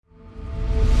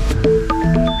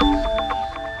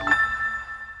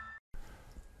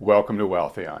welcome to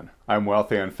Wealthion. I'm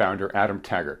Wealthion founder Adam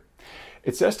Taggart.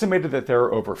 It's estimated that there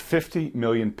are over 50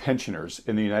 million pensioners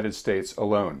in the United States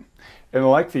alone. And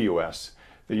like the US,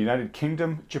 the United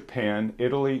Kingdom, Japan,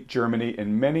 Italy, Germany,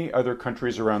 and many other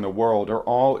countries around the world are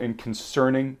all in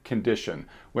concerning condition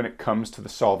when it comes to the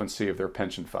solvency of their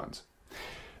pension funds.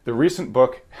 The recent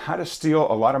book, How to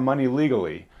Steal a Lot of Money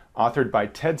Legally, authored by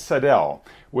Ted Saddell,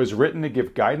 was written to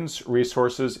give guidance,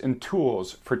 resources, and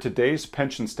tools for today's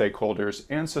pension stakeholders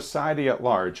and society at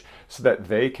large so that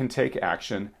they can take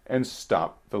action and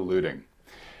stop the looting.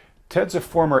 Ted's a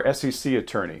former SEC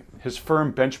attorney. His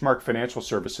firm, Benchmark Financial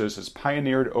Services, has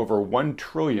pioneered over $1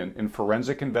 trillion in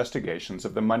forensic investigations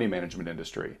of the money management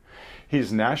industry.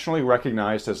 He's nationally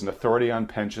recognized as an authority on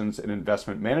pensions and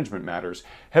investment management matters,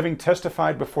 having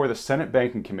testified before the Senate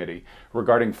Banking Committee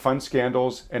regarding fund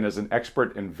scandals and as an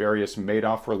expert in various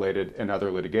Madoff-related and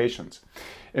other litigations.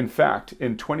 In fact,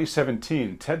 in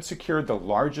 2017, Ted secured the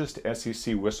largest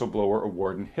SEC whistleblower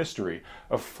award in history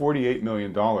of $48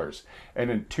 million. And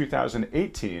in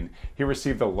 2018, he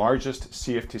received the largest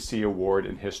CFTC award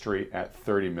in history at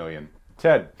 $30 million.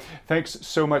 Ted, thanks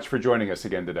so much for joining us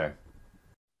again today.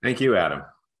 Thank you, Adam.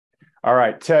 All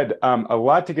right, Ted, a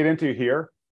lot to get into here.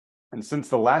 And since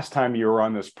the last time you were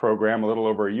on this program, a little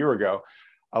over a year ago,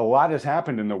 a lot has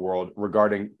happened in the world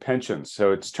regarding pensions.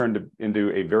 So it's turned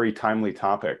into a very timely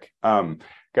topic. Got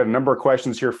a number of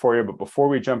questions here for you, but before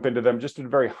we jump into them, just at a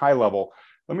very high level,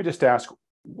 let me just ask,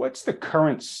 what's the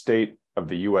current state of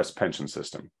the U.S. pension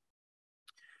system?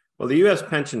 Well, the U.S.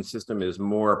 pension system is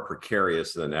more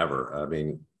precarious than ever. I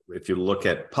mean, if you look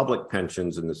at public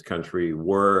pensions in this country,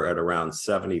 we're at around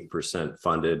 70%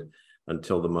 funded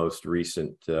until the most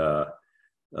recent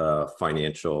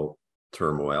financial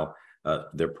turmoil.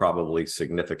 They're probably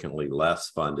significantly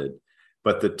less funded.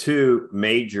 But the two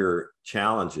major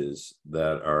challenges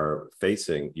that are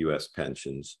facing U.S.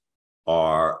 pensions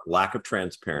are lack of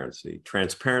transparency.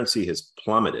 Transparency has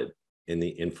plummeted in the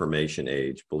information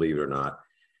age, believe it or not.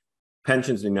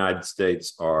 Pensions in the United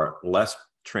States are less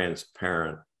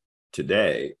transparent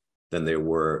today than they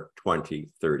were 20,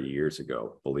 30 years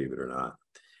ago, believe it or not.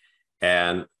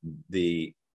 And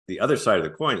the other side of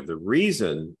the coin, the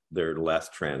reason they're less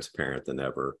transparent than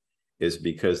ever is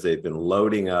because they've been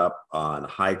loading up on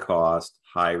high cost,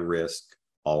 high risk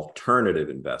alternative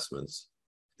investments.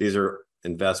 These are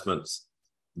investments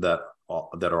that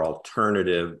are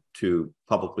alternative to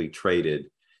publicly traded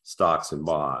stocks and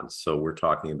bonds. So we're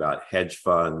talking about hedge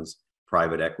funds,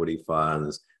 private equity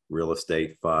funds, real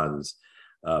estate funds,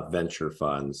 venture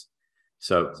funds.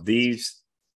 So these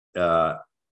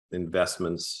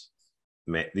investment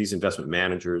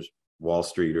managers, Wall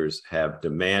Streeters, have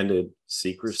demanded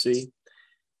secrecy.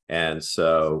 And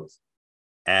so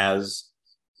as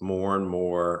more and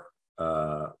more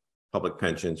public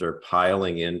pensions are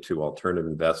piling into alternative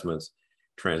investments,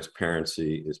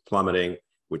 transparency is plummeting,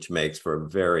 which makes for a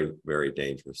very, very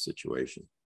dangerous situation.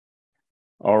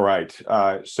 All right.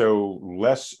 So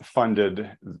less funded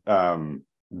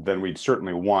than we'd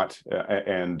certainly want,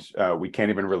 and we can't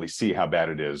even really see how bad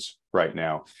it is right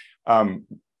now.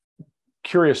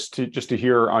 Curious to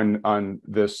hear on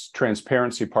this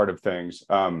transparency part of things,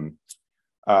 or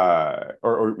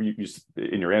you,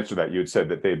 in your answer to that, you had said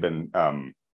that they've been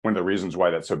one of the reasons why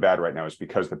that's so bad right now is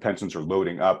because the pensions are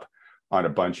loading up on a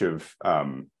bunch of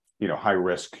high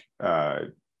risk,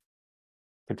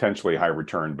 potentially high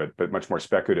return, but much more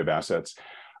speculative assets.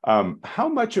 How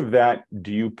much of that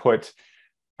do you put,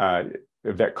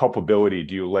 that culpability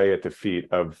do you lay at the feet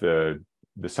of the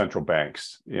central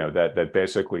banks, that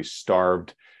basically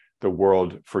starved the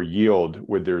world for yield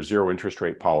with their zero interest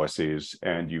rate policies?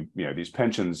 And these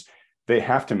pensions, they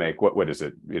have to make what is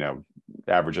it,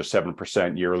 average of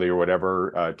 7% yearly or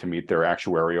whatever to meet their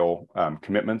actuarial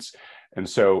commitments. And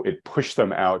so it pushed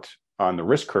them out on the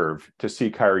risk curve to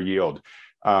seek higher yield.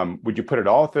 Would you put it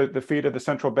all at the feet of the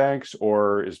central banks,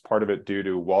 or is part of it due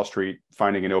to Wall Street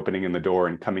finding an opening in the door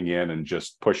and coming in and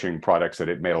just pushing products that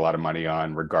it made a lot of money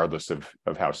on, regardless of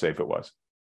how safe it was?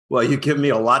 Well, you give me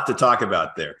a lot to talk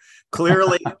about there.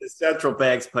 Clearly, the central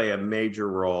banks play a major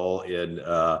role in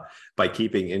by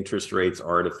keeping interest rates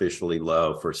artificially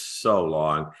low for so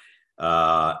long.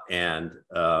 And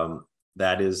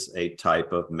that is a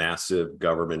type of massive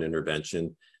government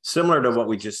intervention, similar to what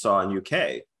we just saw in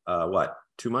UK,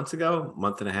 2 months ago,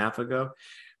 month and a half ago,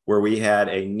 where we had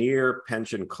a near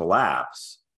pension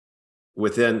collapse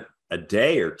within a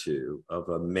day or two of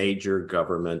a major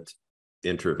government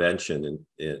intervention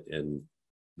in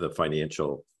the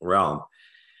financial realm.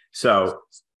 So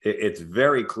it's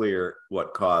very clear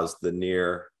what caused the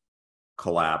near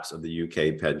collapse of the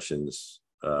UK pensions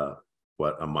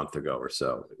a month ago or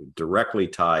so, directly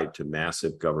tied to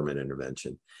massive government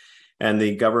intervention. And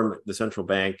the central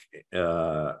bank,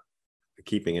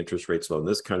 keeping interest rates low in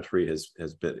this country has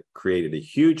created a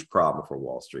huge problem for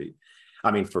Wall Street.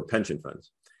 I mean, for pension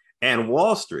funds. And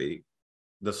Wall Street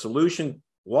has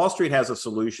a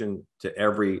solution to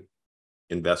every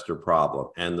investor problem.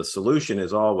 And the solution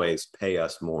is always pay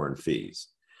us more in fees.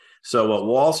 So what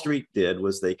Wall Street did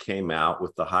was they came out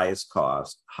with the highest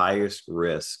cost, highest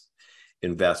risk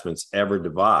investments ever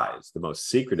devised, the most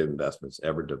secretive investments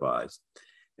ever devised.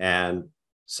 And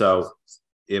so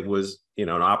it was, an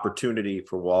opportunity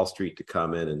for Wall Street to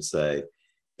come in and say,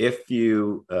 if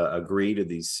you agree to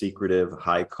these secretive,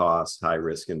 high cost, high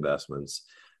risk investments,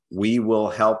 we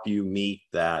will help you meet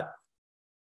that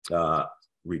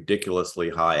ridiculously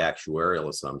high actuarial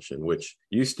assumption, which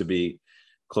used to be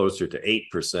closer to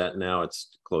 8%. Now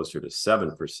it's closer to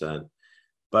 7%.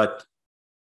 But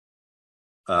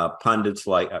pundits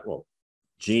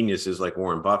geniuses like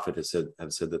Warren Buffett have said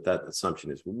that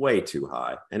assumption is way too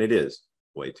high, and it is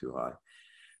way too high.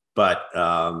 But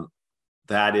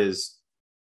that is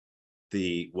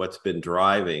what's been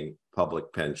driving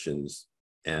public pensions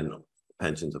and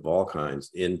pensions of all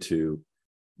kinds into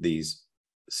these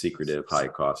secretive high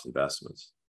cost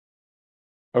investments.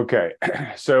 Okay,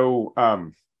 so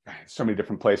so many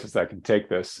different places that I can take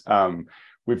this.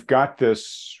 We've got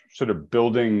this sort of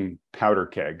building powder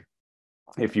keg,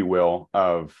 if you will,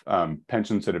 of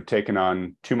pensions that have taken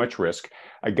on too much risk.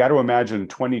 I got to imagine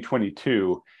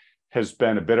 2022 has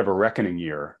been a bit of a reckoning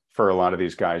year for a lot of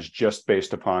these guys just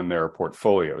based upon their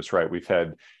portfolios, right? We've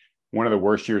had one of the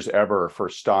worst years ever for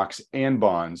stocks and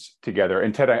bonds together.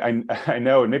 And Ted, I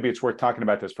know, and maybe it's worth talking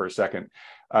about this for a second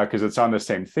because it's on the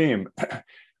same theme.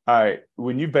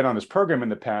 When you've been on this program in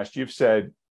the past, you've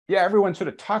said, yeah, everyone sort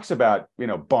of talks about,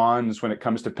 bonds when it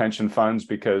comes to pension funds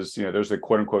because, there's the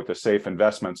quote unquote, the safe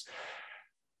investments.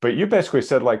 But you basically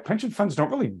said pension funds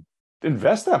don't really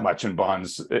invest that much in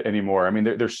bonds anymore. I mean,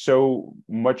 they're so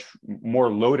much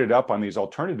more loaded up on these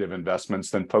alternative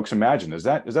investments than folks imagine. Is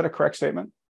that a correct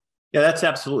statement? Yeah, that's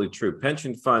absolutely true.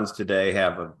 Pension funds today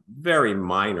have a very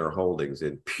minor holdings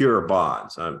in pure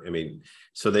bonds.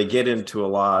 So they get into a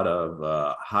lot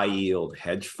of high yield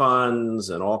hedge funds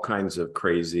and all kinds of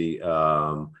crazy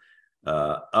other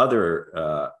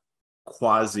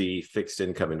quasi fixed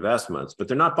income investments, but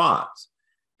they're not bonds.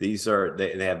 They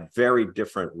have very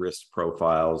different risk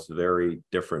profiles, very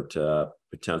different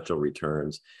potential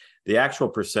returns. The actual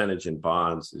percentage in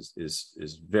bonds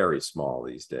is very small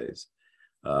these days.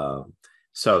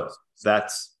 So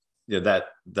that's that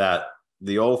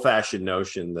the old-fashioned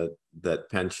notion that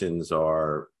pensions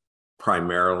are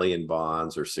primarily in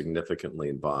bonds or significantly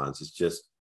in bonds is just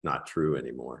not true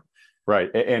anymore. Right.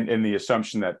 And the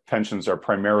assumption that pensions are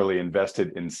primarily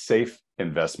invested in safe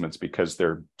investments because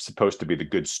they're supposed to be the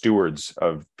good stewards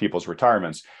of people's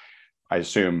retirements. I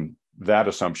assume that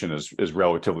assumption is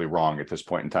relatively wrong at this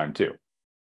point in time, too.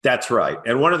 That's right.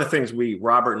 And one of the things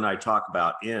Robert and I talk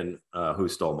about in Who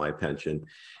Stole My Pension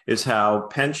is how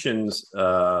pensions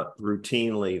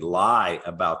routinely lie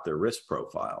about their risk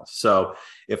profile. So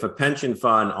if a pension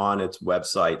fund on its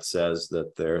website says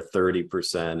that they're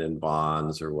 30% in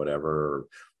bonds or whatever,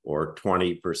 or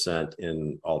 20%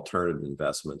 in alternative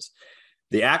investments,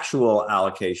 the actual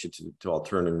allocation to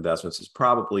alternative investments is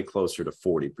probably closer to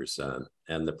 40%.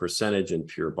 And the percentage in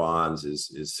pure bonds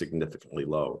is significantly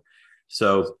low.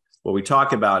 So what we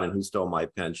talk about in Who Stole My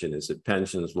Pension is that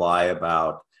pensions lie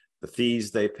about the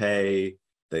fees they pay,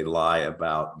 they lie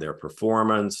about their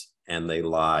performance, and they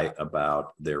lie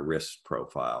about their risk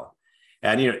profile.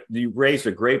 And you raised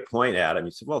a great point, Adam.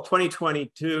 You said, well,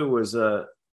 2022 was a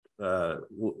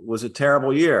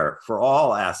terrible year for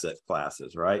all asset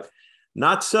classes, right?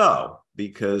 Not so,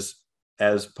 because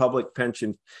as public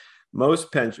pension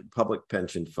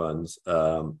funds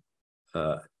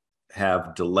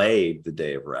have delayed the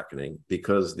day of reckoning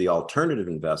because the alternative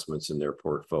investments in their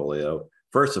portfolio,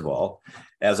 first of all,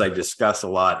 as I discuss a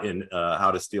lot in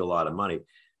How to Steal a Lot of Money,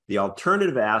 the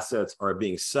alternative assets are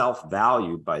being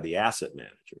self-valued by the asset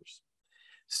managers.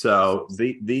 So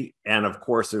and of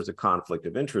course, there's a conflict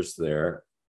of interest there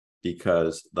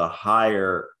because the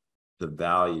higher the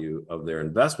value of their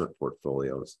investment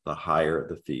portfolios, the higher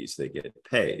the fees they get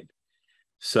paid.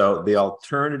 So the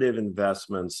alternative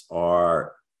investments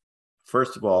are,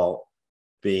 first of all,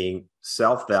 being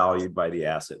self-valued by the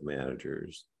asset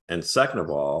managers. And second of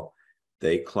all,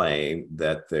 they claim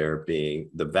that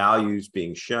the values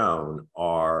being shown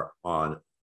are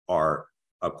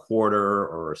a quarter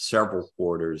or several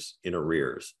quarters in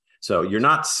arrears. So you're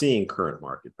not seeing current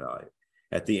market value.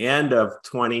 At the end of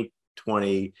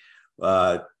 2020,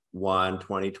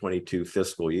 2022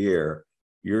 fiscal year,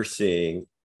 you're seeing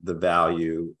the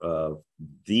value of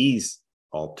these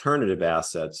alternative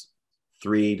assets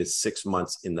 3 to 6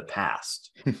 months in the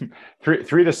past.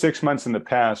 three to 6 months in the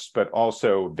past, but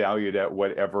also valued at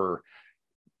whatever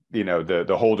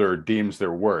the holder deems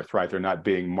they're worth, right? They're not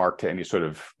being marked to any sort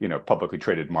of publicly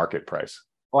traded market price.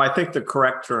 Well, I think the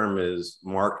correct term is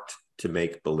marked to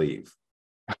make believe.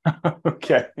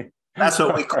 Okay. That's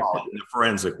what we call it in the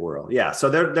forensic world. Yeah. So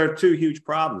there are two huge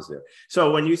problems there.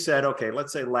 So when you said, okay,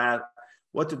 let's say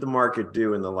what did the market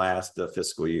do in the last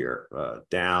fiscal year?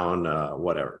 Down,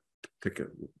 whatever.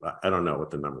 I don't know what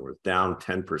the number was. Down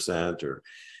 10% or.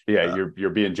 Yeah,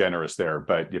 you're being generous there,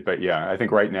 but yeah, I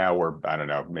think right now we're, I don't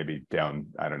know, maybe down,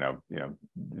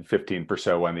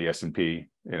 15% on the S&P.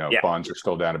 Bonds are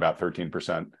still down about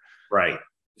 13%. Right.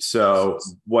 So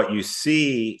what you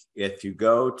see if you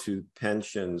go to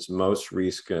pensions' most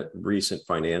recent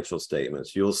financial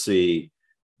statements, you'll see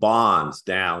bonds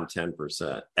down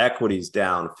 10%, equities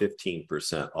down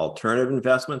 15%, alternative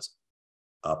investments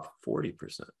up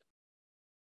 40%.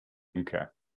 Okay.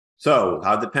 So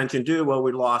how'd the pension do? Well,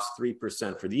 we lost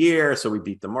 3% for the year, so we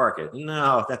beat the market.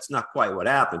 No, that's not quite what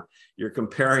happened. You're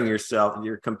comparing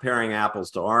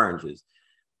apples to oranges.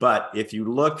 But if you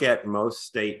look at most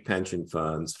state pension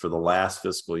funds for the last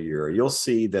fiscal year, you'll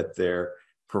see that their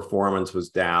performance was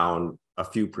down a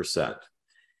few percent.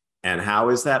 And how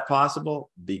is that possible?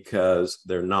 Because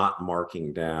they're not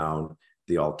marking down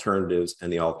the alternatives,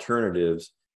 and the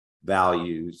alternatives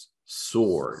values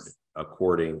soared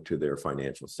according to their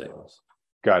financial statements.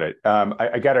 Got it.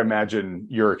 I got to imagine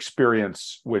your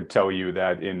experience would tell you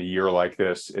that in a year like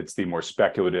this, it's the more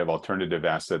speculative alternative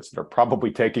assets that are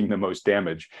probably taking the most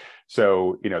damage.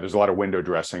 So, there's a lot of window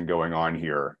dressing going on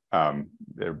here.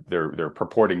 They're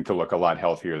purporting to look a lot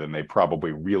healthier than they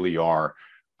probably really are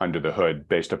under the hood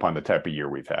based upon the type of year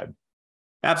we've had.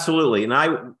 Absolutely. And I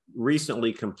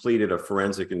recently completed a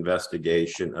forensic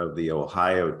investigation of the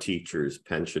Ohio Teachers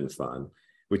Pension Fund,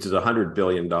 which is a $100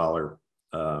 billion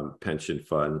pension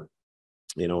fund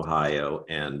in Ohio,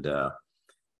 and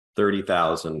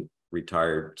 30,000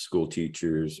 retired school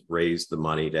teachers raised the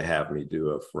money to have me do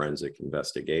a forensic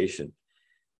investigation.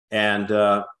 And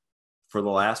for the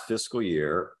last fiscal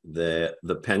year, the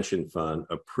pension fund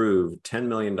approved $10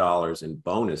 million in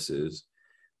bonuses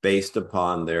based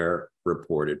upon their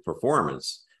reported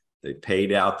performance. They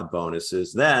paid out the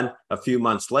bonuses. Then a few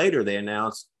months later, they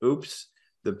announced, oops,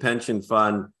 the pension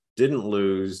fund didn't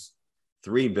lose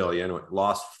 $3 billion,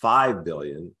 lost $5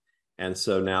 billion. And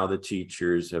so now the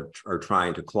teachers are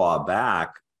trying to claw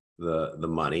back the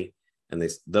money. And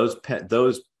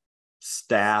those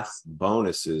staff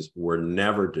bonuses were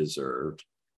never deserved.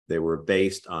 They were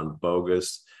based on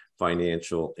bogus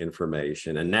financial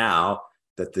information. And now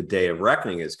that the day of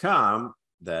reckoning has come,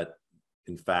 that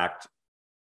in fact,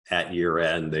 at year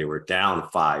end, they were down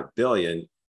 $5 billion.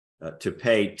 To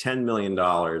pay $10 million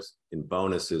in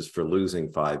bonuses for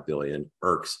losing $5 billion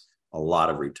irks a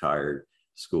lot of retired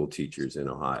school teachers in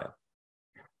Ohio.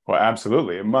 Well,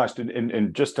 absolutely, it must.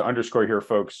 And just to underscore here,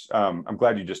 folks, I'm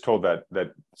glad you just told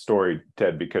that story,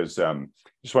 Ted, because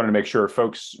just wanted to make sure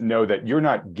folks know that you're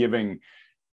not giving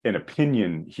an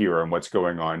opinion here on what's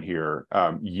going on here.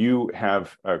 You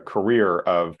have a career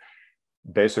of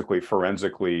basically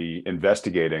forensically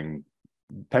investigating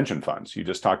pension funds. You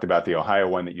just talked about the Ohio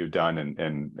one that you've done,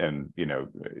 and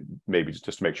maybe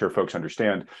just to make sure folks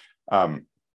understand,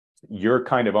 you're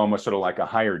kind of almost sort of like a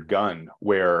hired gun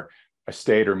where a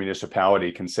state or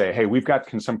municipality can say, hey, we've got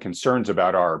some concerns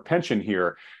about our pension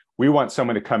here. We want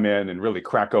someone to come in and really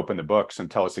crack open the books and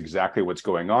tell us exactly what's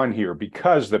going on here,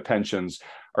 because the pensions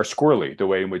are squirrely the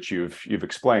way in which you've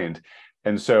explained.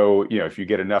 And so, if you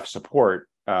get enough support,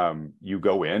 you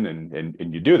go in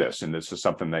and you do this, and this is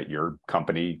something that your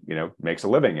company makes a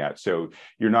living at. So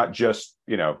you're not just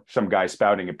some guy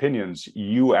spouting opinions.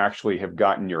 You actually have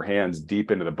gotten your hands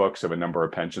deep into the books of a number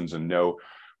of pensions and know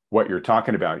what you're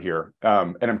talking about here.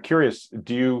 And I'm curious,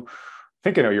 do you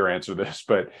think I know your answer to this,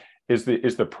 but is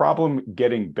the problem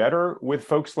getting better with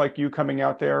folks like you coming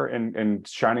out there and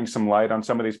shining some light on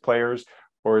some of these players,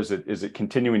 or is it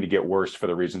continuing to get worse for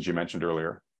the reasons you mentioned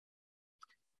earlier?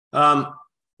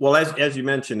 Well, as you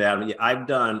mentioned, Adam, I've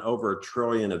done over $1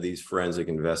 trillion of these forensic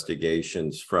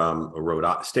investigations from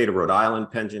state of Rhode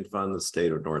Island pension fund, the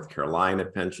state of North Carolina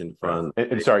pension fund.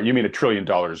 And sorry, you mean $1 trillion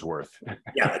worth?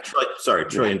 Yeah, $1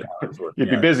 trillion worth. You'd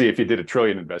be busy if you did 1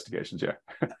 trillion investigations, yeah.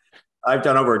 I've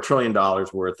done over $1 trillion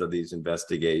worth of these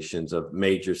investigations of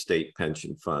major state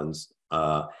pension funds,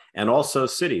 and also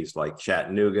cities like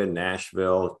Chattanooga,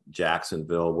 Nashville,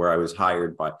 Jacksonville, where I was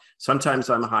hired by. Sometimes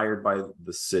I'm hired by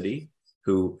the city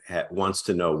who wants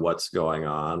to know what's going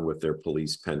on with their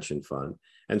police pension fund.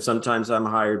 And sometimes I'm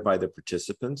hired by the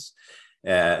participants.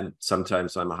 And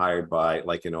sometimes I'm hired by,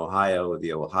 like in Ohio,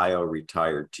 the Ohio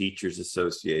Retired Teachers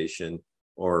Association,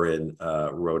 or in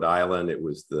Rhode Island, it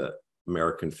was the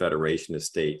American Federation of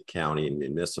State, County, and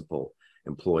Municipal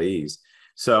Employees.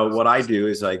 So what I do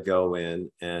is I go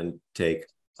in and take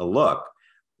a look.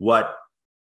 What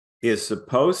is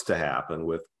supposed to happen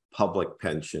with public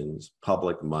pensions,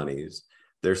 public monies,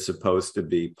 there's supposed to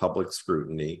be public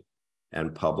scrutiny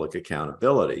and public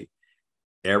accountability.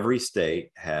 Every state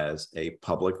has a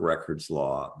public records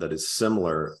law that is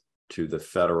similar to the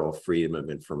Federal Freedom of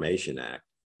Information Act.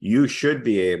 You should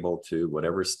be able to,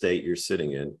 whatever state you're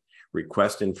sitting in,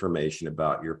 request information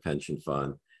about your pension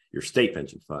fund, your state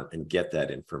pension fund, and get that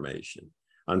information.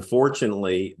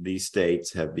 Unfortunately, these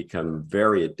states have become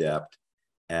very adept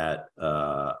at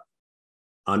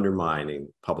undermining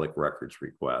public records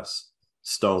requests,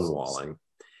 stonewalling.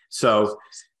 So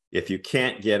if you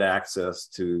can't get access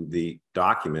to the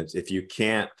documents, if you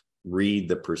can't read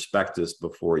the prospectus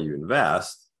before you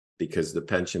invest, because the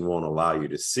pension won't allow you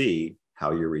to see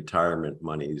how your retirement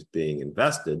money is being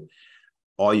invested,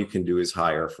 all you can do is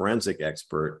hire a forensic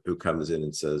expert who comes in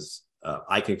and says,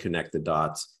 I can connect the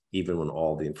dots even when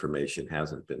all the information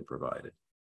hasn't been provided.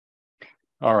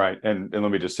 All right. And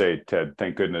let me just say, Ted,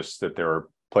 thank goodness that there are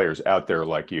players out there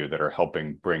like you that are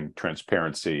helping bring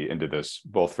transparency into this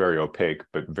both very opaque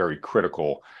but very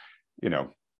critical,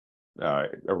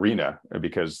 arena,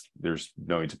 because there's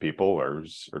millions of people or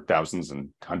thousands and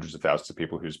hundreds of thousands of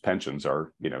people whose pensions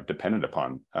are, dependent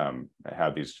upon how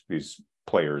these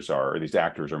players are, or these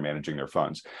actors are managing their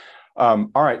funds. All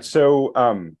right. So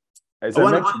as I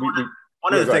mentioned,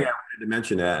 one other thing I wanted to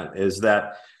mention is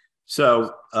that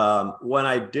when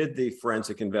I did the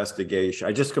forensic investigation,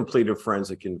 I just completed a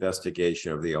forensic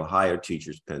investigation of the Ohio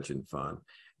Teachers Pension Fund.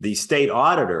 The state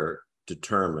auditor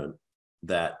determined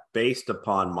that based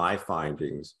upon my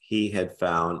findings, he had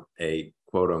found a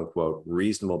quote unquote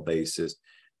reasonable basis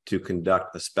to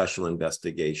conduct a special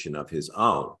investigation of his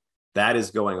own. That is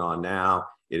going on now.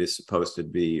 It is supposed to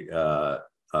be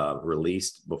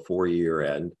released before year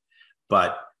end.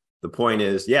 But the point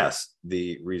is, yes,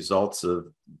 the results of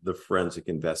the forensic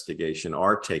investigation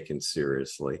are taken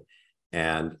seriously.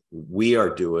 And we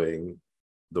are doing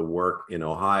the work in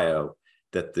Ohio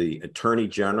that the Attorney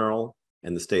General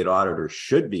and the state auditor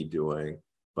should be doing,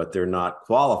 but they're not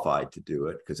qualified to do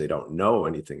it because they don't know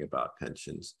anything about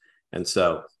pensions. And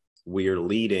so we are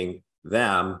leading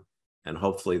them, and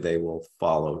hopefully they will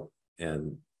follow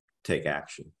and take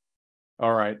action.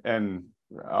 All right. And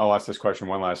I'll ask this question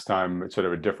one last time, sort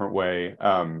of a different way.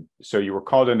 So you were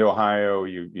called into Ohio,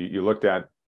 you looked at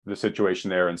the situation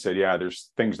there and said, yeah,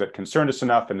 there's things that concerned us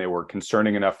enough, and they were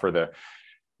concerning enough for the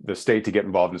state to get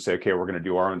involved and say, okay, we're going to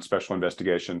do our own special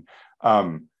investigation.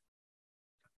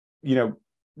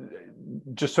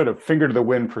 Just sort of finger to the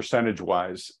wind percentage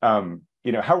wise,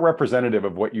 how representative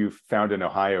of what you found in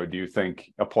Ohio do you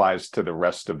think applies to the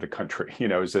rest of the country?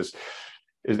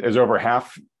 Is over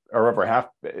half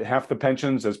the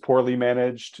pensions as poorly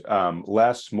managed,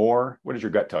 less, more? What does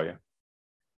your gut tell you?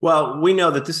 Well, we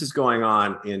know that this is going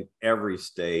on in every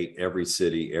state, every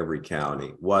city, every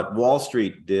county. What Wall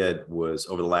Street did was,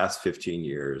 over the last 15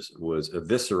 years, was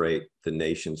eviscerate the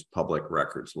nation's public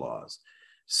records laws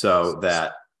so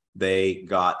that they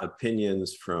got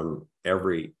opinions from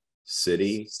every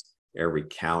city, every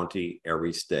county,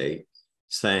 every state,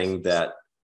 saying that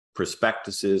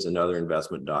prospectuses and other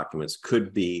investment documents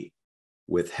could be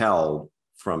withheld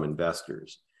from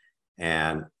investors.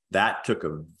 And that took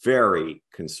a very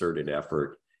concerted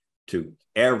effort to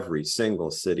every single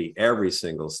city, every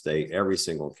single state, every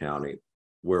single county,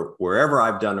 wherever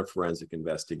I've done a forensic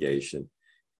investigation.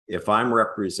 If I'm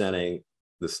representing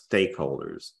the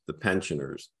stakeholders, the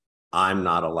pensioners, I'm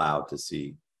not allowed to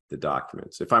see the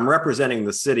documents. If I'm representing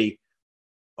the city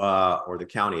or the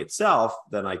county itself,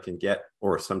 then I can get,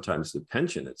 or sometimes the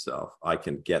pension itself, I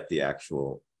can get the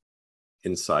actual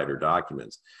insider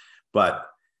documents. But,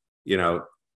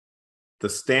 the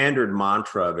standard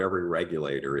mantra of every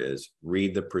regulator is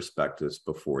read the prospectus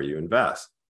before you invest.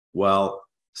 Well,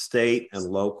 state and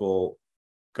local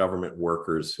government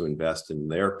workers who invest in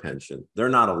their pension, they're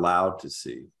not allowed to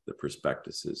see the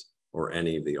prospectuses or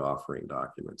any of the offering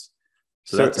documents.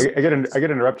 So I get to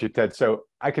interrupt you, Ted. So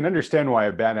I can understand why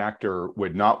a bad actor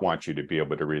would not want you to be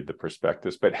able to read the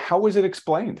prospectus, but how is it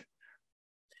explained?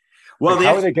 Well,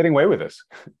 how are they getting away with this?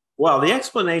 Well, the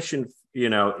explanation,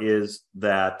 is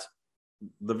that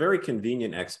the very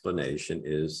convenient explanation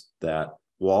is that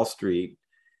Wall Street,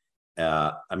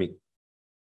 what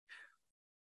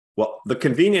Well, the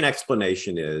convenient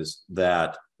explanation is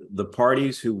that the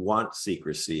parties who want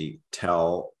secrecy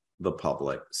tell the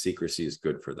public secrecy is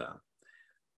good for them.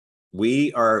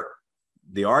 The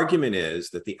argument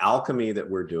is that the alchemy that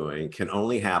we're doing can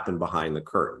only happen behind the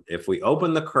curtain. If we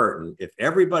open the curtain, if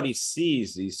everybody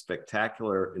sees these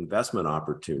spectacular investment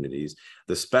opportunities,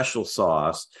 the special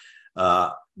sauce,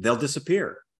 they'll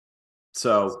disappear.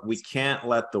 So we can't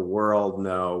let the world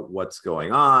know what's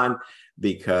going on,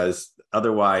 because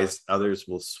otherwise others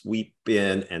will sweep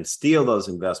in and steal those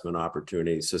investment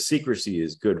opportunities. So secrecy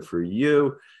is good for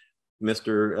you,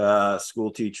 Mr.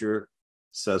 School Teacher,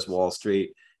 says Wall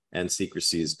Street, and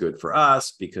secrecy is good for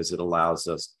us because it allows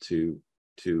us to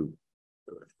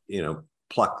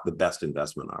pluck the best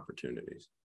investment opportunities.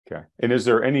 Okay. And is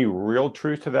there any real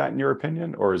truth to that in your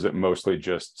opinion, or is it mostly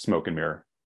just smoke and mirror?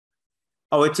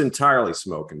 Oh, it's entirely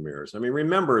smoke and mirrors. I mean,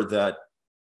 remember that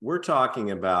we're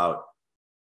talking about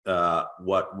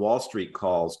what Wall Street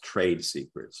calls trade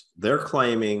secrets.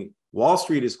 Wall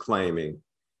Street is claiming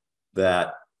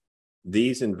that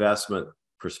these investment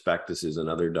prospectuses and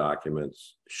other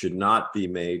documents should not be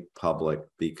made public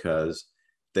because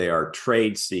they are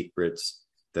trade secrets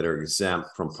that are exempt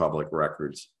from public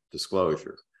records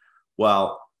disclosure.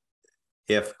 Well,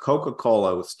 if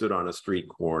Coca-Cola stood on a street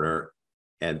corner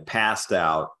and passed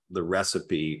out the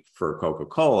recipe for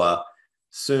Coca-Cola,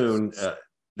 soon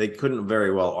they couldn't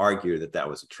very well argue that that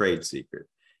was a trade secret.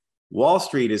 Wall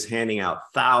Street is handing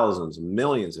out thousands,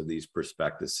 millions of these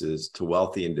prospectuses to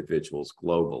wealthy individuals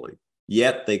globally.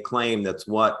 Yet they claim that's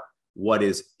what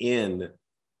is in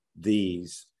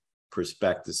these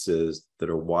prospectuses that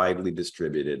are widely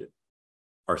distributed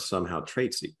are somehow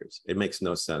trade secrets. It makes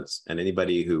no sense. And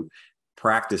anybody who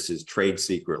practices trade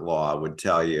secret law would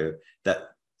tell you that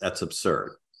that's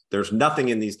absurd. There's nothing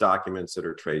in these documents that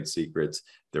are trade secrets.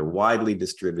 They're widely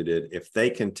distributed. If they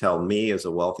can tell me as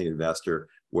a wealthy investor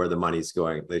where the money's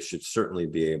going, they should certainly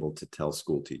be able to tell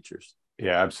school teachers.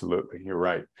 Yeah, absolutely. You're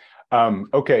right.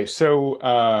 Okay,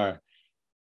 so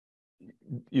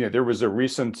there was a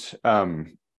recent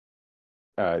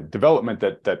development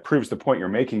that proves the point you're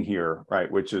making here,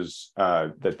 right? Which is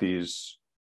that these,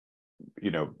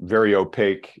 very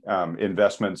opaque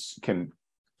investments can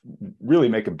really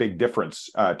make a big difference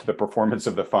to the performance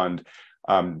of the fund,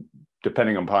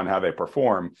 depending upon how they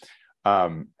perform.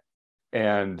 So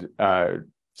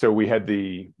we had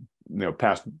the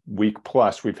past week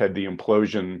plus, we've had the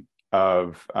implosion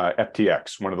of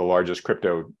FTX, one of the largest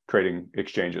crypto trading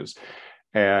exchanges.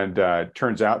 And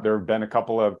turns out there have been a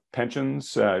couple of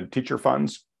pensions, teacher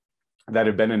funds that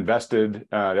have been invested,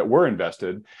 that were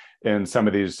invested in some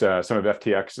of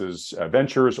FTX's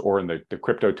ventures or in the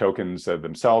crypto tokens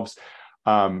themselves.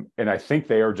 And I think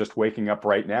they are just waking up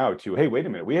right now to, hey, wait a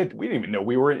minute, we didn't even know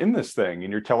we were in this thing,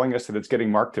 and you're telling us that it's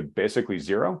getting marked to basically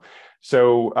zero.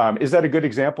 So is that a good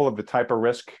example of the type of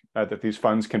risk that these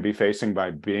funds can be facing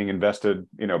by being invested,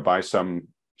 by some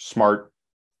smart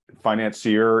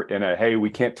financier in a, hey, we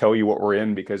can't tell you what we're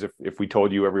in because if we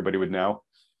told you, everybody would know?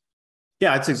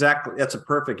 Yeah, that's a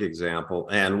perfect example.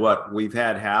 And what we've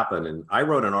had happen, and I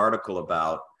wrote an article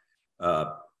about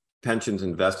pensions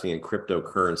investing in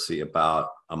cryptocurrency about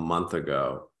a month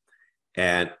ago.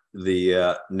 And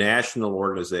the National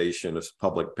Organization of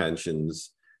Public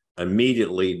Pensions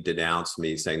immediately denounced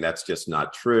me, saying that's just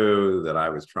not true, that I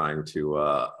was trying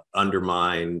to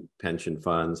undermine pension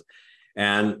funds.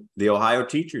 And the Ohio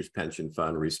Teachers Pension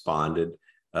Fund responded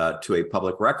to a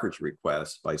public records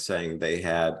request by saying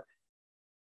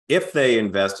if they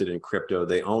invested in crypto,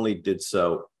 they only did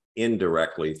so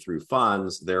indirectly through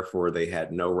funds. Therefore, they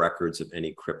had no records of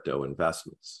any crypto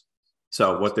investments.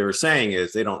 So what they were saying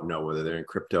is they don't know whether they're in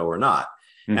crypto or not.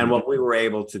 Mm-hmm. And what we were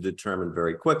able to determine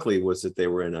very quickly was that they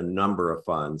were in a number of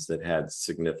funds that had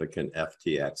significant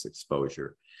FTX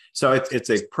exposure. So it's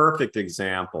a perfect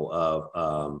example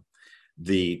of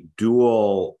the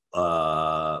dual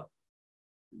detriments,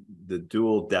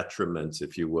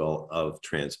 if you will, of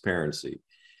transparency.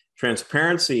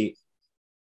 Transparency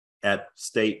at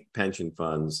state pension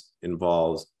funds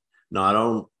involves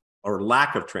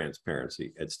lack of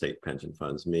transparency at state pension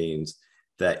funds means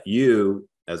that you,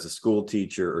 as a school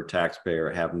teacher or taxpayer,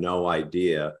 have no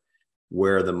idea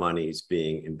where the money's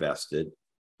being invested.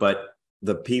 But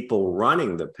the people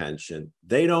running the pension,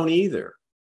 they don't either.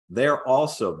 They're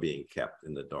also being kept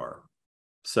in the dark.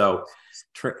 So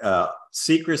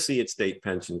secrecy at state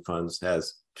pension funds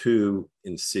has two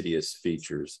insidious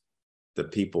features. The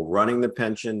people running the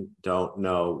pension don't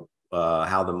know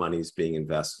how the money's being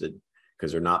invested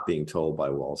because they're not being told by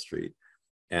Wall Street.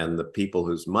 And the people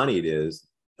whose money it is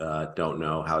don't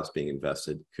know how it's being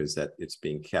invested because that it's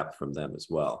being kept from them as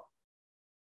well.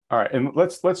 All right, and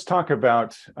let's talk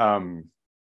about the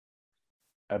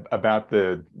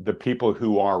people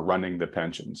who are running the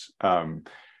pensions.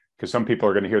 Because some people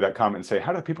are going to hear that comment and say,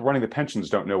 how do the people running the pensions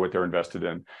don't know what they're invested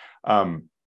in?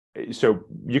 So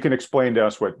you can explain to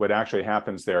us what actually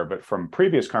happens there. But from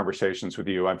previous conversations with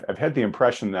you, I've had the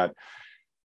impression that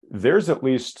there's at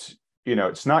least,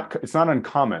 it's not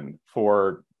uncommon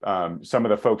for some of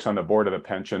the folks on the board of the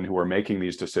pension who are making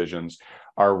these decisions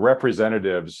are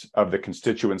representatives of the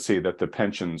constituency that the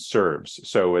pension serves.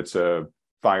 So it's a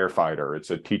firefighter,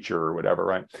 it's a teacher or whatever,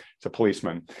 right? It's a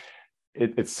policeman.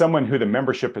 It's someone who the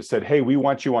membership has said, hey, we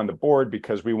want you on the board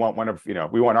because we want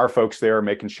we want our folks there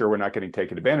making sure we're not getting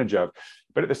taken advantage of.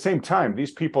 But at the same time,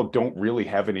 these people don't really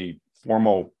have any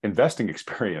formal investing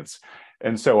experience.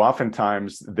 And so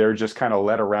oftentimes they're just kind of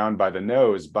led around by the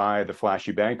nose by the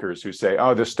flashy bankers who say,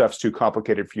 oh, this stuff's too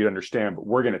complicated for you to understand, but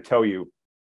we're going to tell you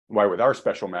why with our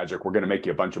special magic, we're going to make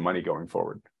you a bunch of money going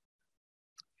forward.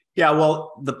 Yeah,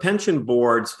 well, the pension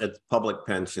boards at public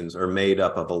pensions are made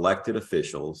up of elected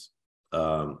officials,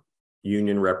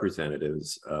 union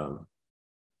representatives,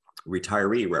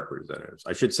 retiree representatives.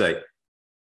 I should say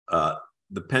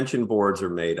the pension boards are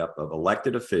made up of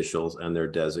elected officials and their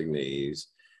designees,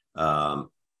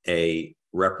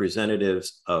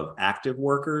 representatives of active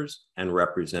workers and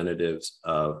representatives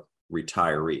of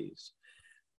retirees,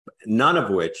 none of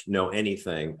which know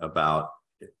anything about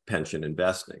pension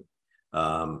investing.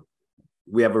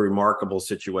 We have a remarkable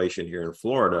situation here in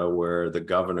Florida where the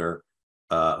governor,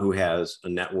 who has a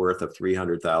net worth of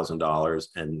 $300,000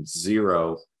 and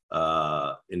zero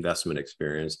investment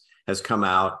experience, has come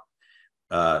out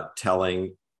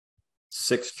telling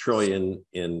 $6 trillion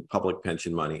in public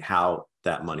pension money how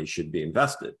that money should be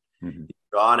invested. Mm-hmm. He's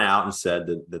gone out and said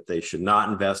that they should not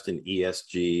invest in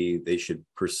ESG. They should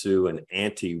pursue an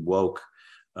anti-woke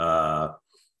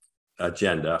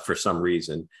agenda for some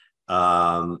reason.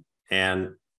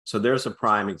 And so there's a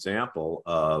prime example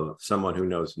of someone who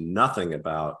knows nothing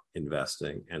about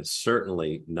investing and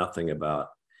certainly nothing about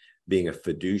being a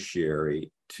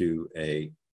fiduciary to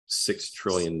a $6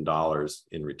 trillion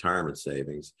in retirement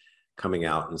savings, coming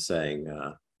out and saying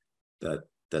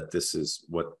that this is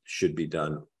what should be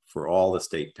done for all the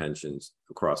state pensions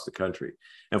across the country.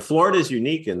 And Florida is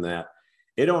unique in that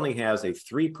it only has a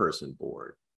 3-person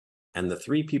board. And the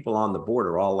 3 people on the board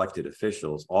are all elected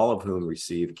officials, all of whom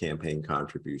receive campaign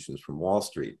contributions from Wall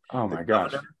Street. Oh, my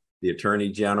gosh. The attorney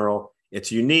general.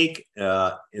 It's unique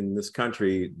in this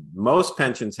country. Most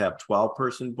pensions have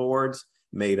 12-person boards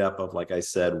made up of, like I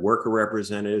said, worker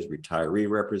representatives, retiree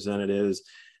representatives,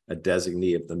 a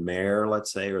designee of the mayor,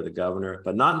 let's say, or the governor,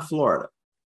 but not in Florida.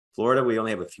 Florida, we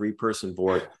only have a 3-person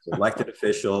board, elected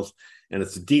officials, and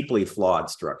it's a deeply flawed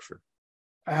structure.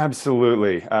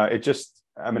 Absolutely. I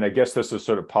guess this is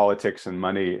sort of politics and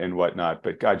money and whatnot,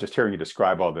 but God, just hearing you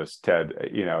describe all this, Ted,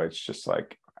 it's just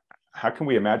like, how can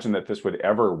we imagine that this would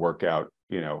ever work out,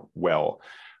 well,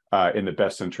 in the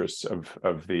best interests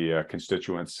of the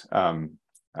constituents? I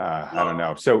don't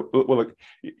know. So, well, look,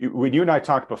 when you and I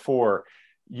talked before,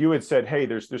 you had said, hey,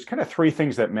 there's kind of 3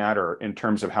 things that matter in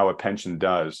terms of how a pension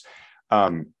does.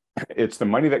 It's the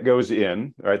money that goes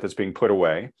in, right, that's being put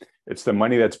away. It's the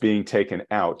money that's being taken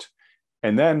out.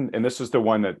 And then, and this is the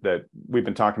one that we've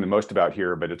been talking the most about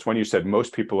here, but it's one you said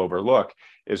most people overlook,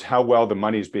 is how well the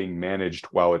money is being managed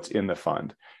while it's in the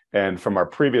fund. And from our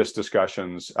previous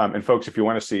discussions, and folks, if you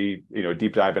want to see,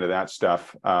 deep dive into that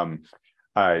stuff, I'll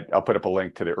put up a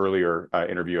link to the earlier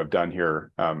interview I've done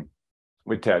here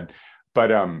with Ted.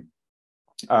 But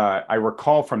I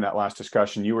recall from that last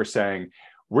discussion, you were saying,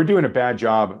 we're doing a bad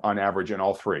job on average in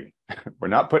all 3. We're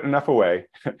not putting enough away.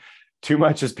 Too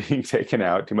much is being taken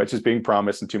out, too much is being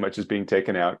promised, and too much is being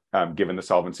taken out, given the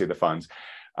solvency of the funds.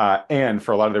 And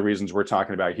for a lot of the reasons we're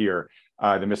talking about here,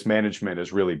 the mismanagement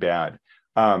is really bad.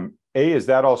 A, is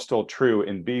that all still true?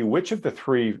 And B, which of the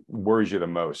 3 worries you the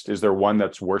most? Is there one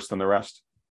that's worse than the rest?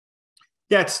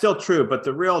 Yeah, it's still true. But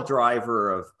the real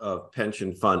driver of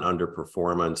pension fund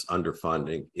underperformance,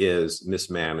 underfunding is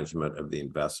mismanagement of the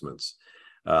investments.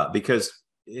 Because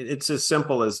it's as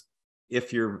simple as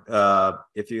if you have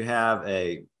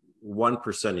a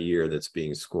 1% a year that's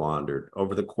being squandered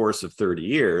over the course of 30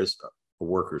 years, a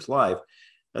worker's life,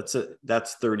 that's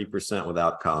 30%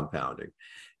 without compounding.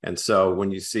 And so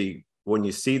when you see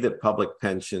that public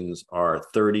pensions are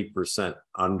 30%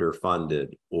 underfunded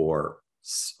or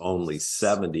only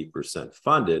 70%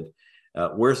 funded,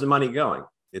 where's the money going?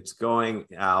 It's going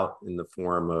out in the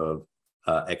form of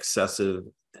excessive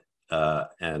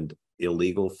and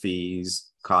illegal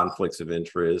fees, conflicts of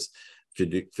interest,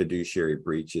 fiduciary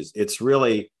breaches. It's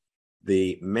really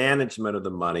the management of the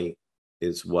money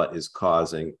is what is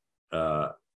causing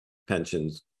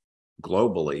pensions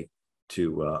globally to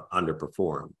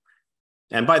underperform.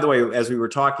 And by the way, as we were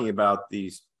talking about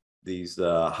these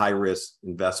high risk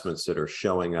investments that are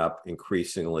showing up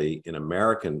increasingly in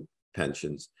American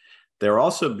pensions, they're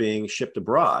also being shipped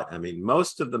abroad. I mean,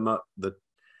 most of the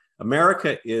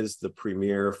America is the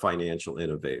premier financial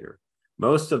innovator.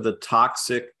 Most of the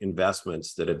toxic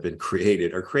investments that have been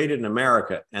created are created in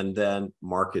America and then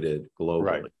marketed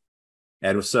globally.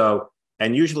 Right.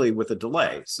 And usually with a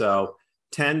delay. So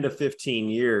 10 to 15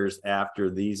 years after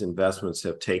these investments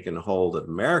have taken hold of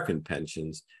American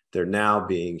pensions, they're now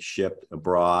being shipped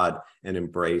abroad and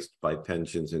embraced by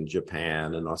pensions in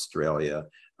Japan and Australia,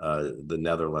 the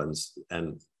Netherlands,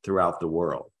 and throughout the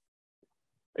world.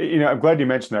 I'm glad you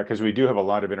mentioned that, because we do have a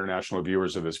lot of international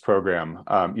viewers of this program.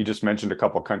 You just mentioned a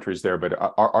couple of countries there, but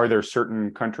are there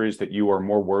certain countries that you are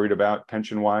more worried about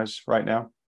pension-wise right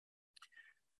now?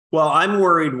 Well, I'm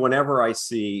worried whenever I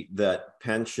see that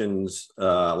pensions,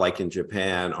 like in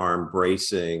Japan, are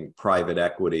embracing private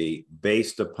equity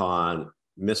based upon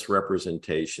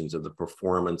misrepresentations of the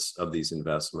performance of these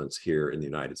investments here in the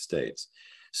United States.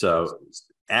 So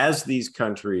as these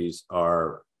countries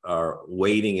are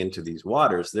wading into these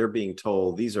waters, they're being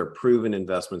told these are proven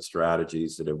investment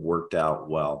strategies that have worked out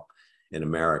well in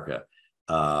America.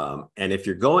 And if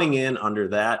you're going in under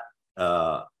that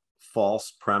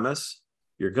false premise,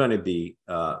 you're going to be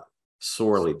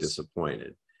sorely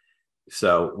disappointed.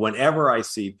 So whenever I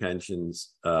see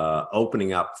pensions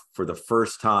opening up for the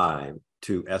first time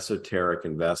to esoteric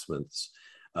investments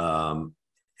and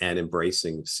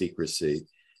embracing secrecy,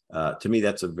 to me,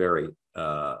 that's a very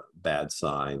bad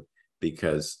sign,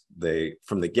 because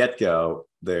from the get-go,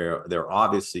 they're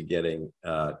obviously getting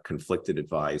conflicted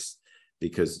advice,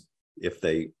 because if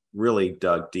they really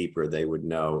dug deeper, they would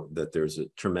know that there's a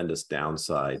tremendous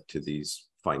downside to these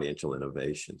financial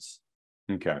innovations.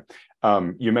 Okay.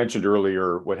 You mentioned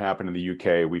earlier what happened in the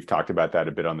UK. We've talked about that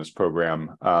a bit on this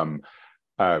program.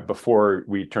 Before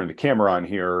we turned the camera on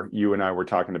here, you and I were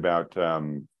talking about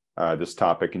this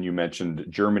topic, and you mentioned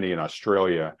Germany and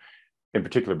Australia in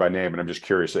particular by name. And I'm just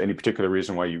curious, any particular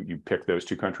reason why you picked those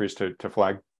two countries to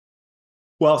flag?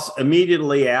 Well,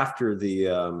 immediately after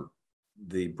the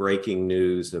breaking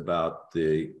news about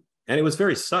and it was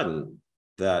very sudden,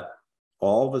 that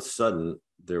all of a sudden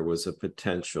there was a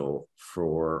potential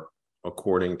for,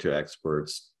 according to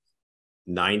experts,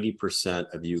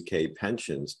 90% of UK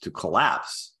pensions to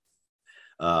collapse.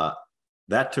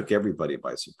 That took everybody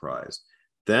by surprise.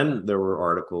 Then there were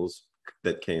articles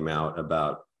that came out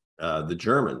about the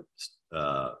German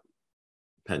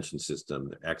pension system.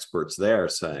 The experts there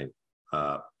saying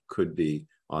could be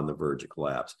on the verge of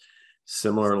collapse.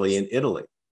 Similarly, in Italy,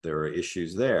 there are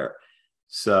issues there.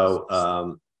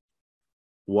 So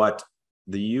what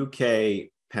the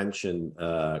UK pension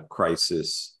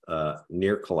crisis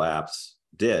near collapse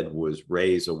did was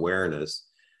raise awareness,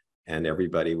 and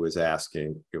everybody was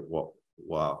asking,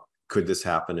 well, could this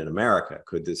happen in America?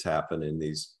 Could this happen in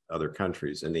these other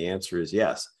countries? And the answer is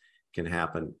yes, it can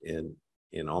happen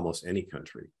in almost any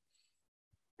country.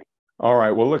 All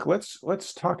right. Well, look,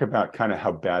 let's talk about kind of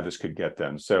how bad this could get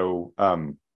then. So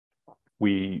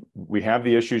we have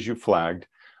the issues you flagged.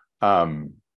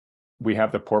 We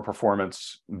have the poor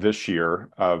performance this year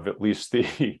of at least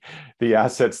the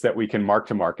assets that we can mark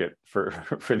to market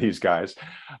for these guys.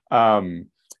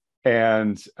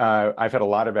 And I've had a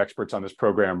lot of experts on this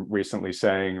program recently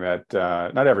saying that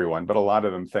not everyone, but a lot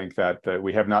of them think that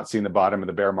we have not seen the bottom of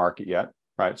the bear market yet,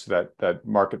 right? So that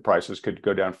market prices could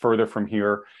go down further from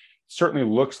here. Certainly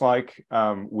looks like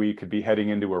we could be heading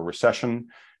into a recession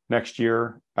next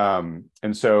year. And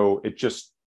so it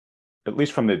just, at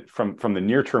least from the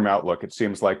near-term outlook, it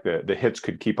seems like the hits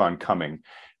could keep on coming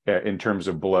in terms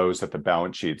of blows that the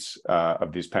balance sheets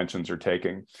of these pensions are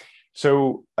taking.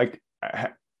 So, like,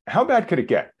 how bad could it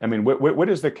get? I mean, what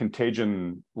does the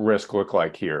contagion risk look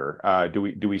like here?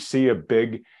 Do we see a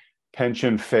big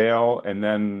pension fail, and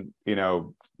then,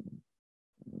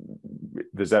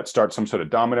 does that start some sort of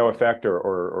domino effect,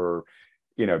 or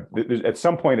at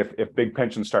some point, if big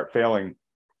pensions start failing,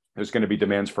 there's going to be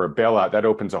demands for a bailout. That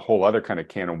opens a whole other kind of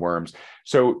can of worms.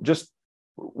 So just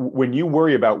when you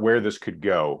worry about where this could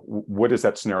go, what does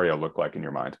that scenario look like in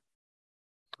your mind?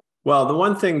 Well, the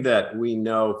one thing that we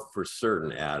know for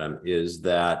certain, Adam, is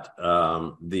that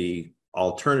the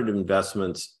alternative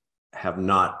investments have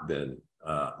not been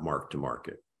marked to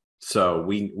market. So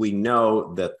we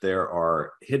know that there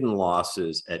are hidden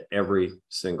losses at every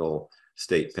single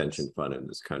state pension fund in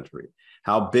this country.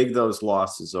 How big those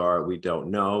losses are, we don't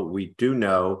know. We do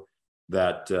know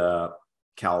that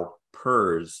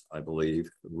CalPERS, I believe,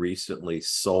 recently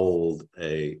sold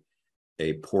a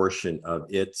a portion of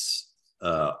its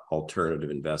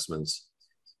alternative investments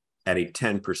at a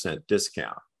 10%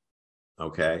 discount.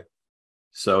 Okay.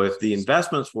 So if the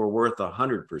investments were worth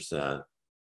 100%,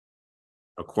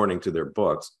 according to their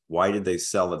books, why did they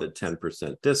sell at a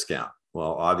 10% discount?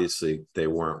 Well, obviously they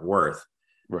weren't worth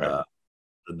the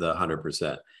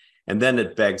 100%. And then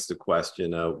it begs the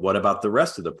question of what about the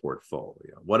rest of the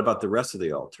portfolio? What about the rest of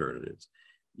the alternatives?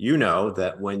 You know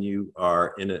that when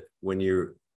you're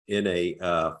in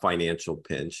a financial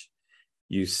pinch,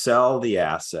 you sell the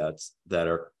assets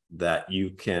that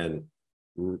you can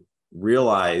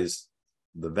realize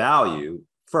the value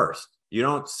first. You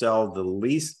don't sell the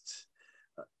least.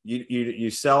 You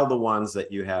sell the ones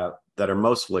that you have that are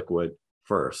most liquid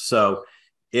first. So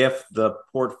if the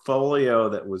portfolio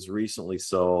that was recently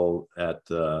sold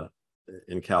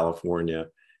in California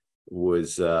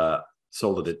was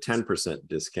sold at a 10%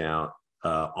 discount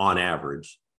on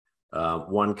average,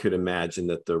 one could imagine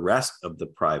that the rest of the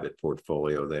private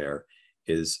portfolio there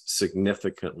is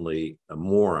significantly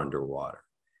more underwater.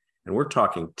 And we're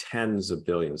talking tens of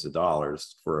billions of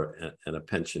dollars for a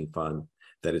pension fund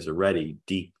that is already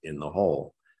deep in the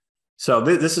hole. So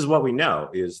this is what we know,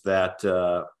 is that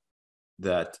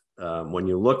when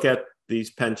you look at these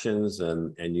pensions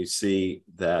and you see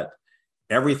that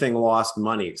everything lost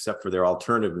money except for their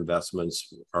alternative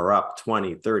investments are up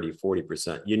 20, 30,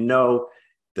 40%, you know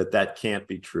that can't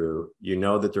be true. You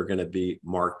know that there are going to be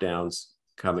markdowns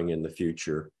coming in the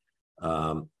future,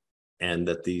 and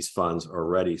that these funds are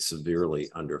already severely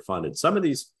underfunded. Some of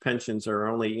these pensions are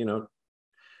only,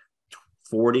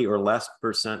 40 or less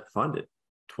percent funded,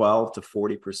 12 to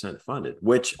 40% funded,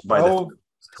 which by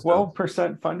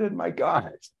 12% funded? My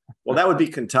God. Well, that would be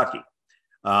Kentucky.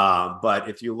 But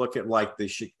if you look at like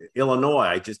Illinois,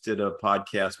 I just did a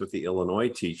podcast with the Illinois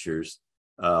teachers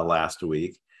last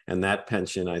week, and that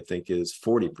pension, I think, is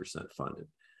 40% funded.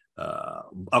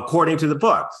 According to the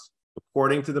books.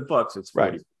 According to the books, it's 40%.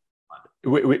 Right.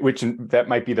 Which that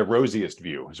might be the rosiest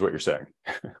view, is what you're saying.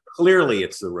 Clearly,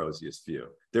 it's the rosiest view.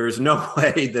 There is no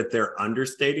way that they're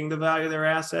understating the value of their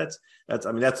assets.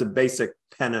 That's a basic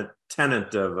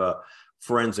tenet of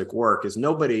forensic work, is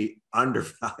nobody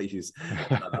undervalues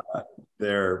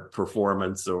their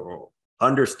performance or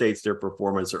understates their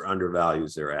performance or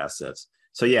undervalues their assets.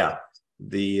 So yeah,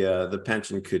 the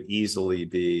pension could easily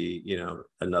be,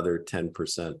 another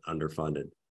 10%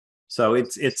 underfunded. So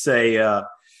it's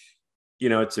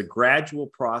a gradual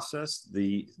process.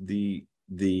 The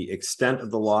extent of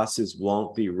the losses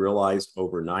won't be realized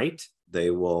overnight.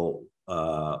 They will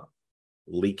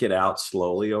leak it out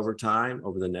slowly over time,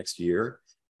 over the next year.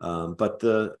 But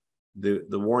the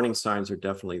warning signs are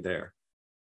definitely there.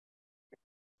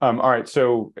 All right.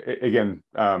 So again,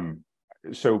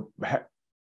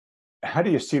 how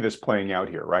do you see this playing out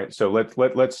here, right? So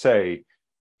let's say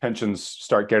pensions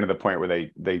start getting to the point where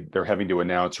they're having to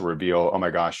announce or reveal, oh my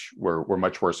gosh, we're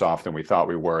much worse off than we thought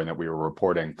we were and that we were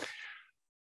reporting.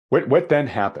 What then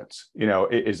happens?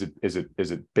 Is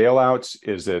it bailouts?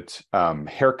 Is it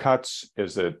haircuts?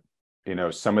 Is it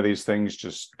some of these things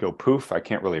just go poof? I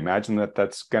can't really imagine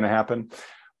that's going to happen.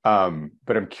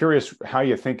 But I'm curious how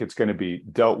you think it's going to be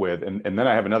dealt with. And then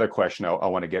I have another question I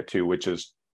want to get to, which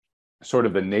is sort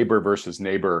of the neighbor versus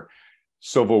neighbor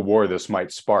civil war this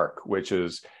might spark, which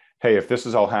is, hey, if this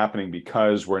is all happening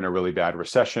because we're in a really bad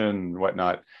recession and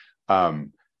whatnot,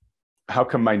 how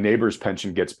come my neighbor's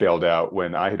pension gets bailed out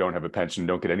when I don't have a pension,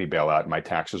 don't get any bailout, and my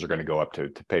taxes are going to go up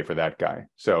to pay for that guy?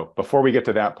 So before we get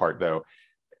to that part, though,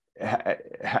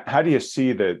 how do you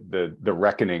see the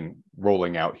reckoning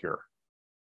rolling out here?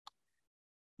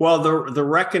 Well, the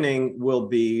reckoning will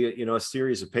be, a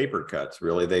series of paper cuts.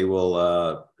 Really, they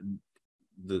will.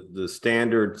 The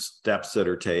standard steps that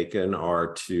are taken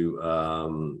are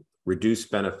to reduce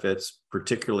benefits,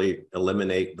 particularly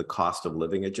eliminate the cost of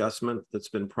living adjustment that's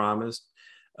been promised.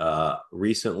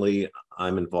 Recently,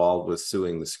 I'm involved with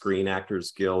suing the Screen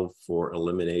Actors Guild for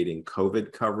eliminating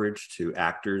COVID coverage to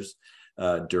actors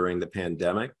during the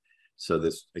pandemic. So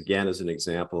this, again, is an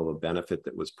example of a benefit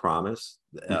that was promised.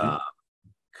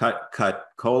 Cut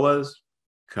COLAs,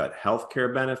 cut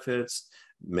healthcare benefits,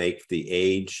 make the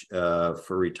age for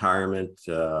retirement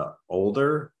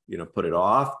older, put it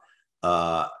off,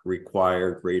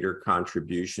 require greater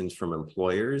contributions from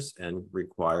employers and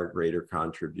require greater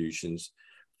contributions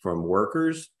from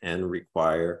workers and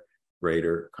require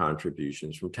greater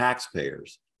contributions from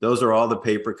taxpayers. Those are all the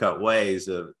paper cut ways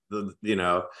of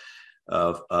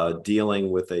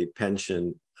dealing with a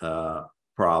pension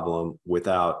problem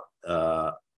without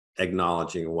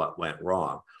acknowledging what went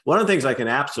wrong. One of the things I can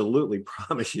absolutely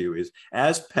promise you is,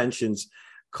 as pensions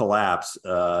collapse,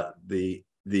 the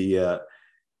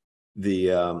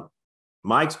the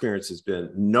my experience has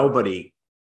been nobody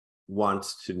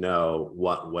wants to know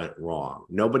what went wrong.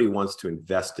 Nobody wants to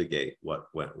investigate what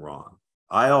went wrong.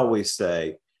 I always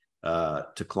say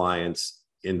to clients,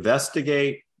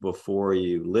 investigate before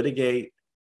you litigate,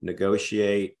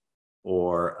 negotiate,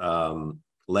 or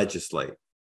legislate.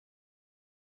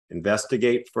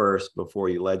 Investigate first before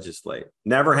you legislate.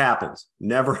 Never happens.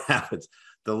 Never happens.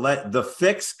 The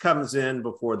fix comes in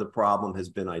before the problem has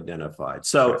been identified.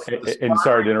 So, and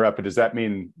sorry to interrupt, but does that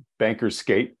mean bankers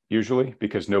skate usually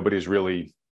because nobody's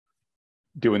really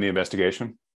doing the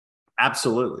investigation?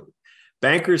 Absolutely.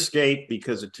 Bankers skate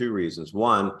because of two reasons.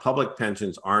 One, public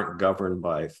pensions aren't governed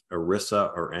by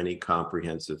ERISA or any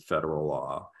comprehensive federal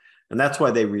law. And that's why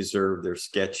they reserve their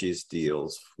sketchiest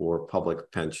deals for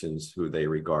public pensions who they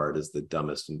regard as the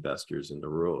dumbest investors in the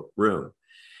room.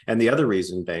 And the other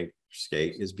reason bankers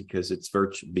skate is because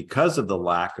because of the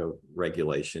lack of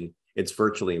regulation, it's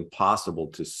virtually impossible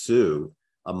to sue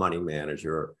a money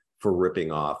manager for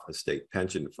ripping off a state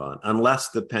pension fund, unless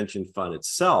the pension fund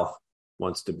itself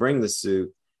wants to bring the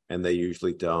suit, and they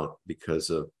usually don't because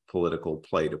of political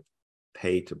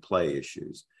pay-to-play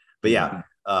issues. But yeah,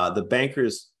 the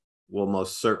bankers will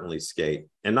most certainly skate,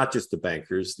 and not just the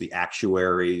bankers, the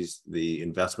actuaries, the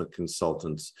investment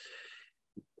consultants.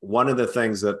 One of the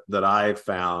things that I've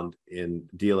found in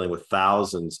dealing with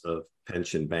thousands of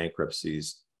pension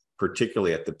bankruptcies,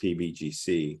 particularly at the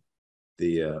PBGC,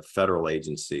 the federal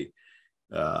agency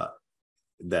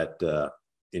that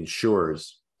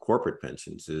insures corporate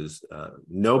pensions, is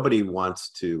nobody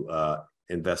wants to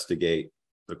investigate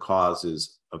the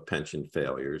causes of pension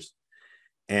failures.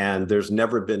 And there's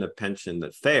never been a pension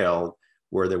that failed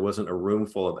where there wasn't a room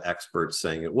full of experts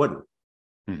saying it wouldn't.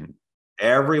 Mm-hmm.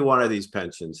 Every one of these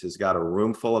pensions has got a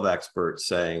room full of experts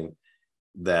saying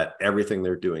that everything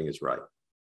they're doing is right.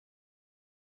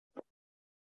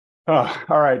 Oh,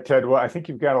 all right, Ted. Well, I think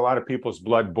you've got a lot of people's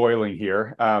blood boiling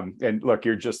here. And look,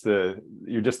 you're just the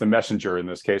messenger in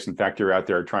this case. In fact, you're out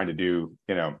there trying to do,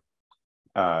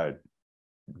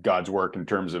 God's work in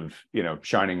terms of,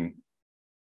 shining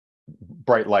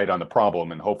bright light on the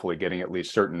problem and hopefully getting at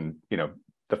least certain, the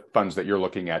funds that you're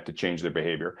looking at to change their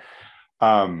behavior.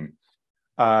 As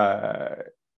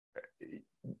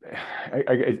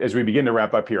we begin to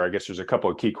wrap up here, I guess there's a couple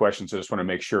of key questions I just want to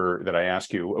make sure that I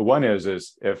ask you. One is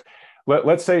if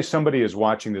let's say somebody is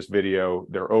watching this video,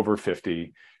 they're over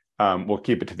 50, we'll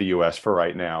keep it to the US for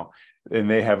right now, and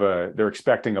they're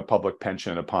expecting a public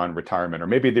pension upon retirement, or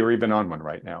maybe they're even on one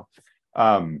right now.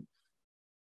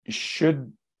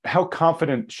 How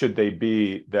confident should they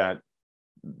be that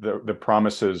the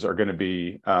promises are going to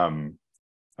be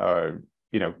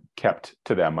kept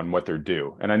to them on what they're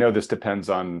due? And I know this depends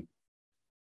on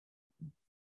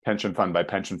pension fund by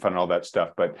pension fund and all that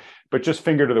stuff, but just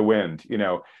finger to the wind,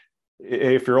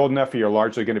 if you're old enough, you're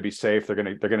largely going to be safe. They're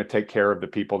going to take care of the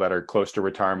people that are close to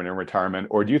retirement and retirement.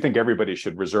 Or do you think everybody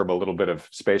should reserve a little bit of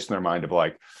space in their mind of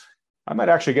like, I might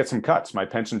actually get some cuts. My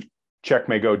pension check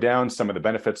may go down. Some of the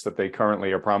benefits that they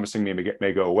currently are promising me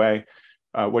may go away.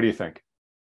 What do you think?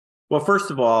 Well,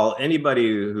 first of all, anybody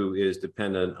who is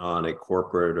dependent on a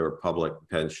corporate or public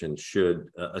pension should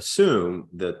assume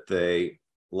that they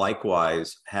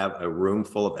likewise have a room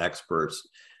full of experts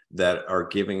that are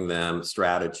giving them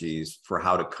strategies for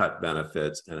how to cut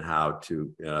benefits and how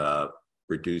to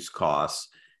reduce costs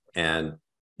and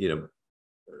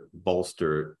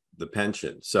bolster the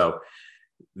pension. So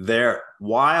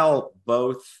while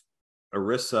both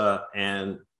ERISA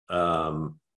and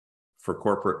for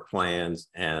corporate plans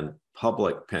and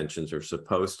public pensions are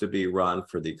supposed to be run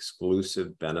for the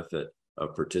exclusive benefit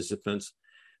of participants,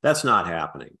 that's not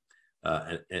happening.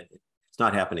 And it's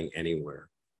not happening anywhere.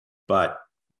 But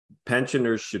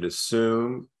pensioners should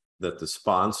assume that the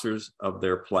sponsors of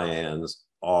their plans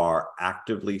are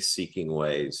actively seeking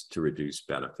ways to reduce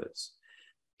benefits.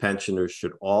 Pensioners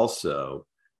should also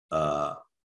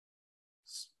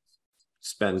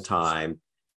spend time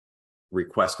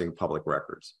requesting public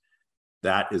records.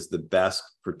 That is the best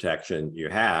protection you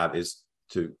have, is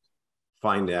to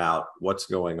find out what's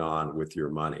going on with your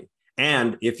money.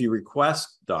 And if you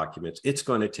request documents, it's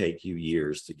going to take you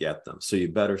years to get them. So you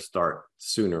better start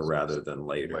sooner rather than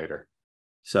later.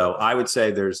 So I would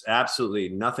say there's absolutely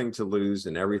nothing to lose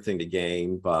and everything to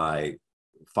gain by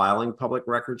filing public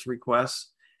records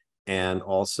requests, and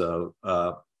also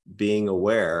being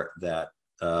aware that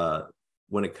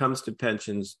when it comes to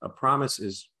pensions, a promise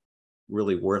is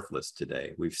really worthless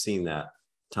today. We've seen that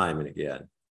time and again.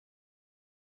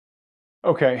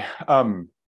 Okay. I'm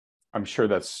sure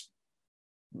that's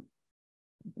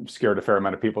scared a fair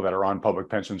amount of people that are on public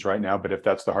pensions right now, but if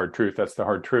that's the hard truth, that's the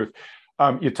hard truth.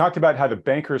 You talked about how the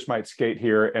bankers might skate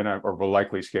here and or will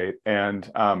likely skate. And,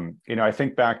 I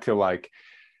think back to like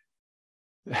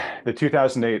the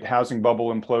 2008 housing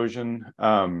bubble implosion.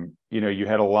 You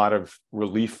had a lot of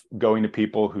relief going to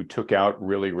people who took out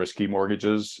really risky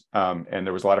mortgages. And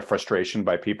there was a lot of frustration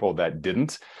by people that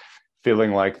didn't,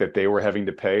 feeling like that they were having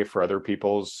to pay for other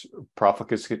people's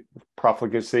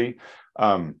profligacy.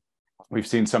 We've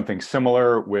seen something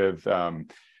similar with the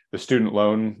student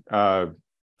loan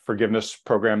forgiveness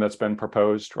program that's been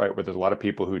proposed, right? Where there's a lot of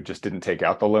people who just didn't take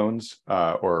out the loans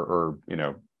or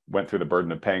went through the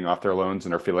burden of paying off their loans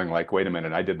and are feeling like, wait a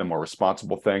minute, I did the more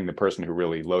responsible thing. The person who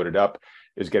really loaded up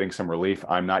is getting some relief.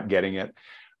 I'm not getting it.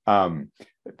 Kind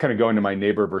of going to my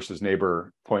neighbor versus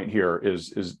neighbor point here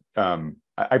is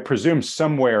I presume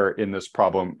somewhere in this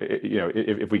problem,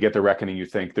 if we get the reckoning, you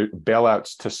think the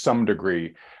bailouts to some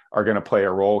degree are going to play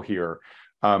a role here.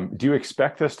 Do you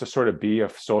expect this to sort of be a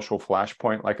social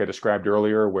flashpoint like I described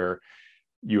earlier, where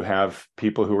you have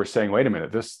people who are saying, wait a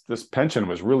minute, this pension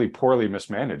was really poorly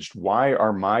mismanaged. Why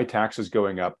are my taxes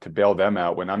going up to bail them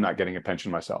out when I'm not getting a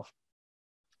pension myself?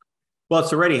 Well,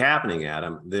 it's already happening,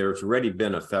 Adam. There's already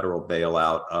been a federal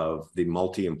bailout of the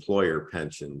multi-employer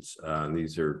pensions.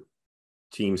 These are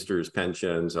Teamsters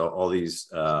pensions, all these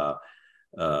truck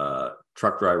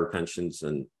driver pensions,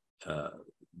 and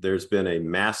there's been a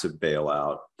massive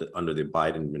bailout under the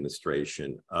Biden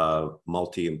administration of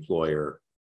multi-employer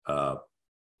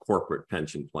corporate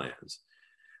pension plans,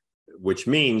 which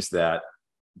means that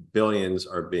billions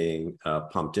are being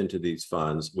pumped into these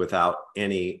funds without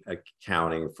any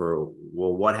accounting for,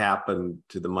 well, what happened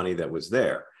to the money that was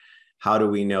there? How do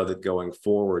we know that going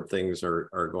forward things are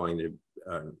going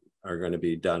to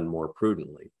be done more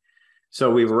prudently?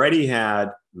 So we've already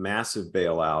had massive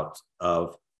bailout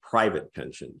of private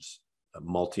pensions,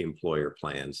 multi-employer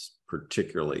plans,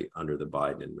 particularly under the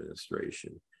Biden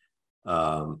administration.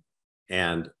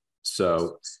 And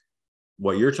so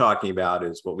what you're talking about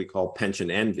is what we call pension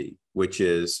envy, which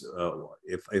is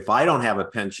if I don't have a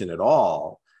pension at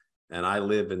all and I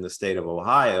live in the state of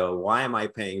Ohio, why am I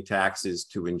paying taxes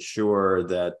to ensure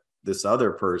that this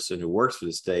other person who works for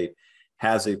the state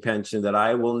has a pension that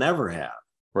I will never have?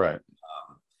 Right.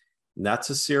 And that's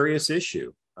a serious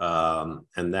issue.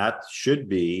 And that should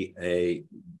be a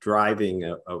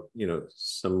driving,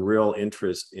 some real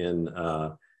interest in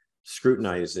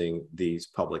scrutinizing these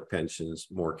public pensions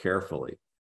more carefully.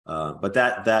 But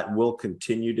that will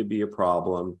continue to be a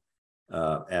problem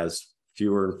as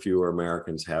fewer and fewer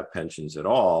Americans have pensions at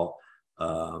all.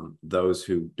 Those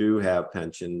who do have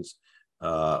pensions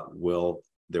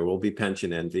there will be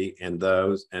pension envy, and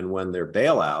when they're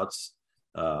bailouts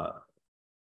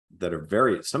that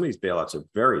are some of these bailouts are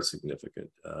very significant.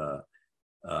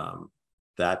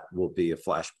 That will be a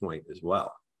flashpoint as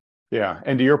well. Yeah.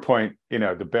 And to your point,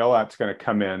 the bailout's going to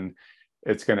come in.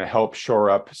 It's going to help shore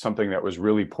up something that was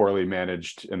really poorly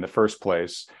managed in the first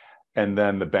place. And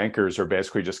then the bankers are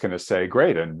basically just going to say,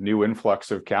 great, a new influx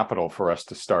of capital for us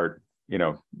to start,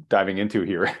 diving into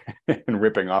here and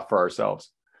ripping off for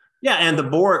ourselves. Yeah. And the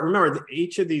board, remember,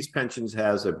 each of these pensions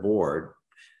has a board,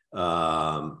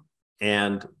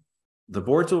 and the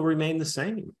boards will remain the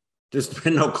same. There's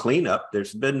been no cleanup.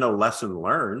 There's been no lesson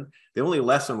learned. The only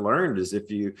lesson learned is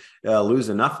if you lose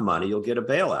enough money, you'll get a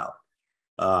bailout.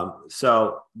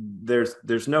 So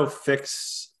there's no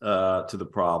fix to the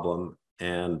problem.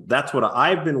 And that's what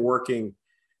I've been working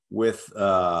with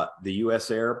the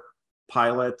U.S. Air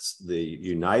pilots, the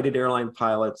United Airline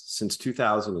pilots. Since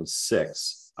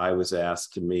 2006, I was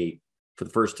asked to meet for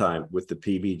the first time with the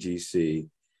PBGC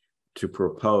to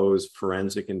propose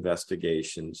forensic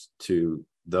investigations to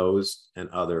those and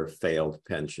other failed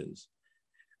pensions.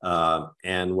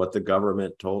 And what the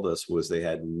government told us was they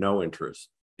had no interest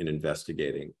in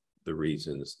investigating the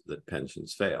reasons that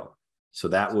pensions fail. So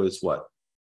that was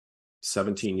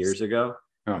 17 years ago?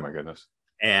 Oh my goodness.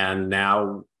 And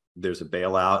now there's a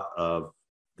bailout of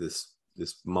this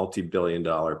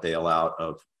multi-billion-dollar bailout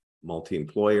of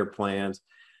multi-employer plans.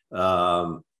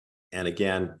 And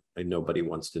again, nobody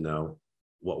wants to know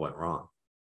what went wrong.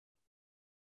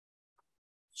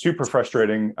 Super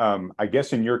frustrating. I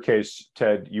guess in your case,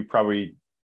 Ted, you probably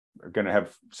are going to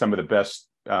have some of the best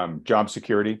job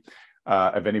security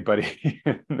of anybody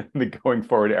in the going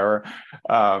forward era.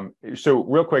 So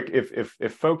real quick,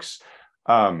 if folks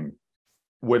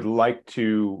would like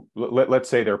to, let's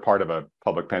say they're part of a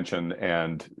public pension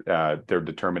and they're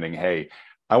determining, hey,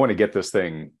 I want to get this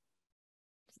thing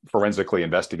forensically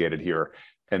investigated here,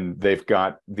 and they've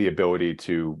got the ability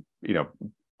to,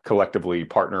 collectively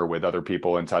partner with other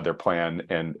people inside their plan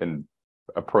and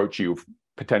approach you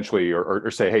potentially or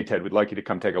say, hey, Ted, we'd like you to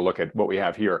come take a look at what we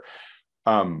have here.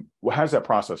 How does that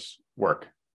process work?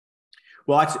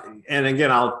 Well, and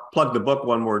again, I'll plug the book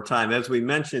one more time. As we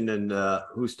mentioned in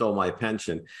Who Stole My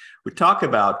Pension, we talk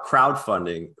about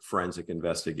crowdfunding forensic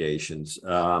investigations.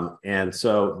 And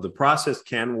so the process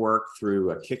can work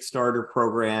through a Kickstarter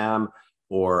program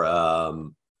or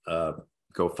a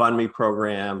GoFundMe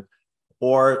program,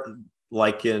 or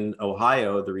like in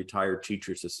Ohio, the Retired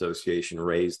Teachers Association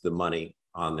raised the money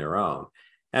on their own.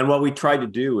 And what we try to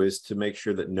do is to make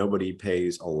sure that nobody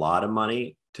pays a lot of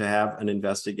money to have an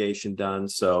investigation done.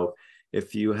 So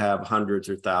if you have hundreds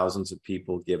or thousands of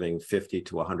people giving $50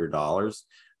 to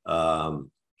 $100,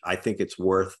 I think it's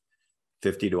worth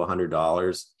 $50 to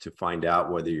 $100 to find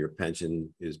out whether your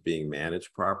pension is being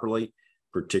managed properly,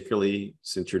 particularly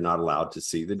since you're not allowed to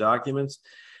see the documents.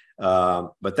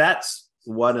 But that's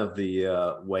one of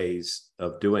the ways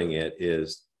of doing it.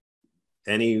 Is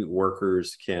any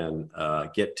workers can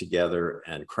get together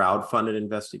and crowdfund an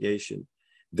investigation.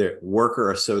 The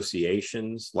worker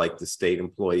associations, like the State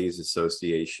Employees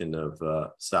Association of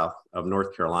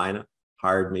North Carolina,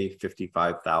 hired me.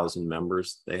 55,000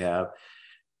 members they have.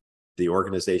 The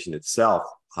organization itself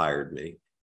hired me,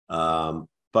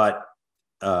 but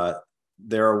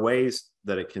there are ways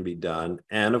that it can be done.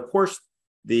 And of course,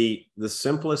 the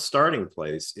simplest starting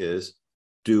place is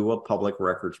do a public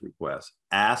records request.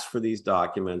 Ask for these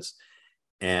documents,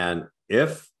 and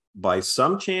if by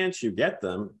some chance you get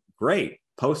them, great.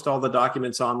 Post all the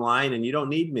documents online, and you don't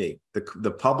need me.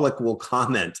 The public will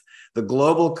comment. The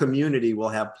global community will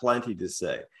have plenty to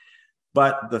say.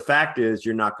 But the fact is,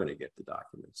 you're not going to get the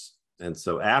documents. And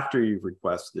so after you've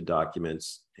requested the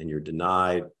documents and you're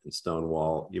denied in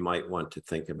Stonewall, you might want to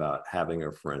think about having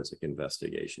a forensic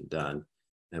investigation done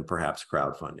and perhaps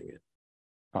crowdfunding it.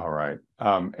 All right.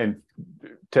 And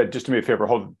Ted, just do me a favor,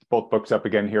 hold both books up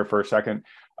again here for a second.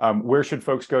 Where should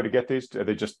folks go to get these? Are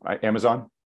they just Amazon?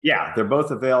 Yeah, they're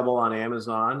both available on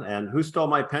Amazon. And Who Stole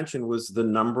My Pension was the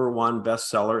 #1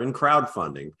 bestseller in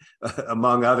crowdfunding,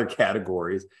 among other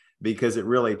categories, because it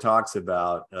really talks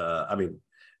about,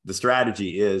 the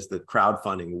strategy is that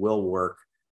crowdfunding will work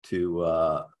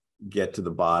to get to the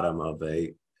bottom of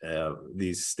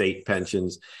these state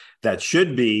pensions that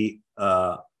should be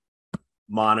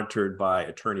monitored by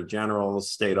attorney generals,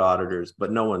 state auditors,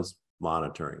 but no one's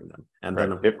monitoring them. And right.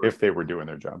 then if they were doing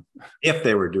their job. If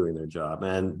they were doing their job.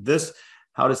 And this,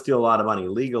 How to Steal a Lot of Money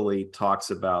Legally, talks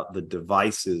about the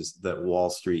devices that Wall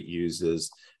Street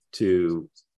uses to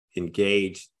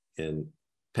engage in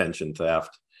pension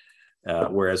theft,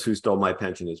 whereas Who Stole My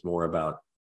Pension is more about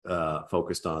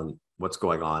focused on what's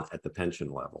going on at the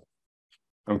pension level.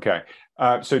 Okay.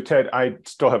 So Ted, I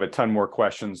still have a ton more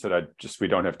questions that we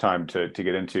don't have time to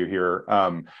get into here.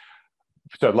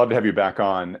 So I'd love to have you back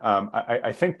on.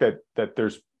 I think that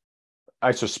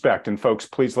I suspect, and folks,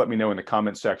 please let me know in the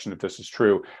comment section if this is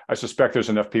true. I suspect there's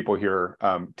enough people here,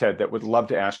 Ted, that would love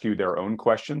to ask you their own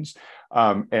questions.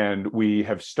 And we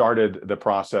have started the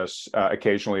process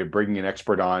occasionally of bringing an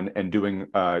expert on and doing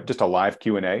just a live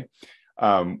Q&A.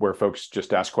 Where folks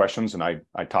just ask questions and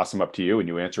I toss them up to you and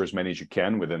you answer as many as you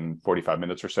can within 45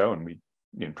 minutes or so. And we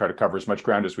try to cover as much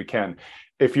ground as we can.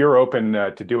 If you're open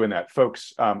to doing that,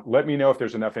 folks, let me know if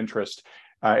there's enough interest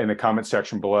in the comment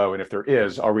section below. And if there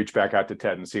is, I'll reach back out to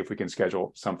Ted and see if we can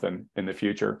schedule something in the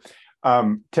future.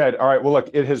 Ted, all right, well,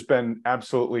 look, it has been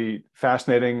absolutely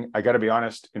fascinating. I got to be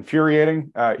honest,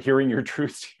 infuriating hearing your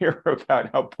truths here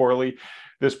about how poorly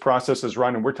this process is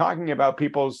run. And we're talking about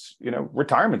people's,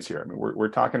 retirements here. I mean, we're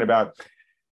talking about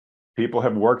people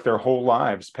have worked their whole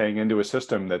lives paying into a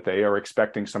system that they are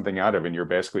expecting something out of. And you're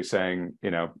basically saying,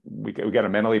 we got to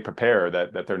mentally prepare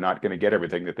that they're not going to get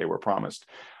everything that they were promised.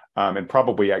 And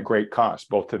probably at great cost,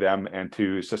 both to them and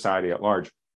to society at large.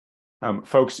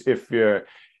 Folks, if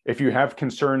you have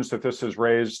concerns that this has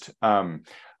raised,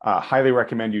 highly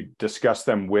recommend you discuss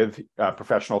them with a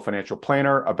professional financial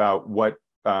planner about what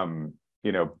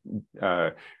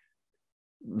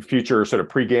future sort of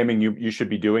pre-gaming you should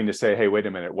be doing to say, hey, wait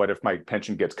a minute, what if my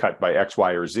pension gets cut by X,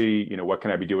 Y, or Z? What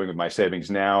can I be doing with my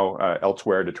savings now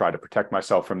elsewhere to try to protect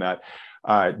myself from that?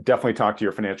 Definitely talk to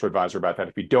your financial advisor about that.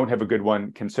 If you don't have a good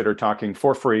one, consider talking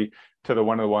for free to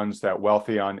one of the ones that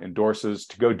Wealthion endorses.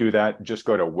 To go do that, just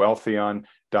go to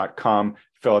wealthion.com,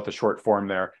 fill out the short form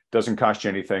there. Doesn't cost you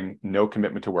anything, no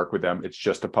commitment to work with them. It's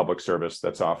just a public service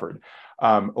that's offered.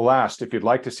 Last, if you'd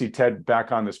like to see Ted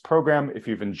back on this program, if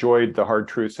you've enjoyed the hard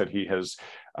truths that he has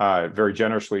very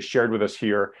generously shared with us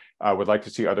here, would like to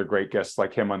see other great guests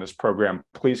like him on this program,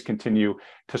 please continue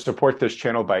to support this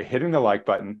channel by hitting the like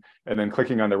button and then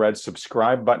clicking on the red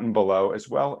subscribe button below, as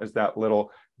well as that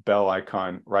little bell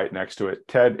icon right next to it.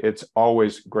 Ted, it's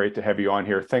always great to have you on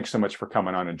here. Thanks so much for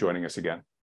coming on and joining us again.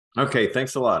 Okay,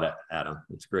 thanks a lot, Adam.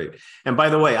 That's great. And by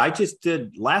the way, I just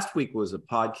did last week was a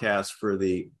podcast for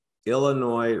the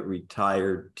Illinois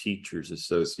Retired Teachers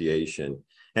Association,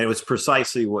 and it was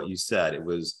precisely what you said. It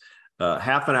was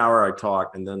half an hour I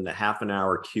talked, and then the half an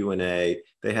hour Q&A.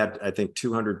 They had, I think,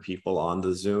 200 people on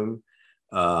the Zoom,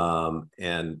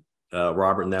 and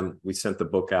Robert and them. We sent the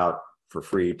book out for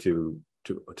free to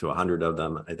 100 of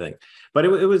them, I think. But it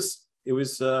was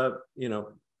a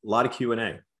lot of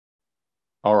Q&A.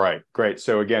 All right, great.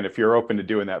 So again, if you're open to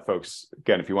doing that, folks,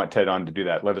 again, if you want Ted on to do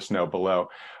that, let us know below.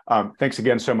 Thanks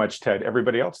again so much, Ted.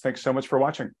 Everybody else, thanks so much for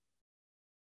watching.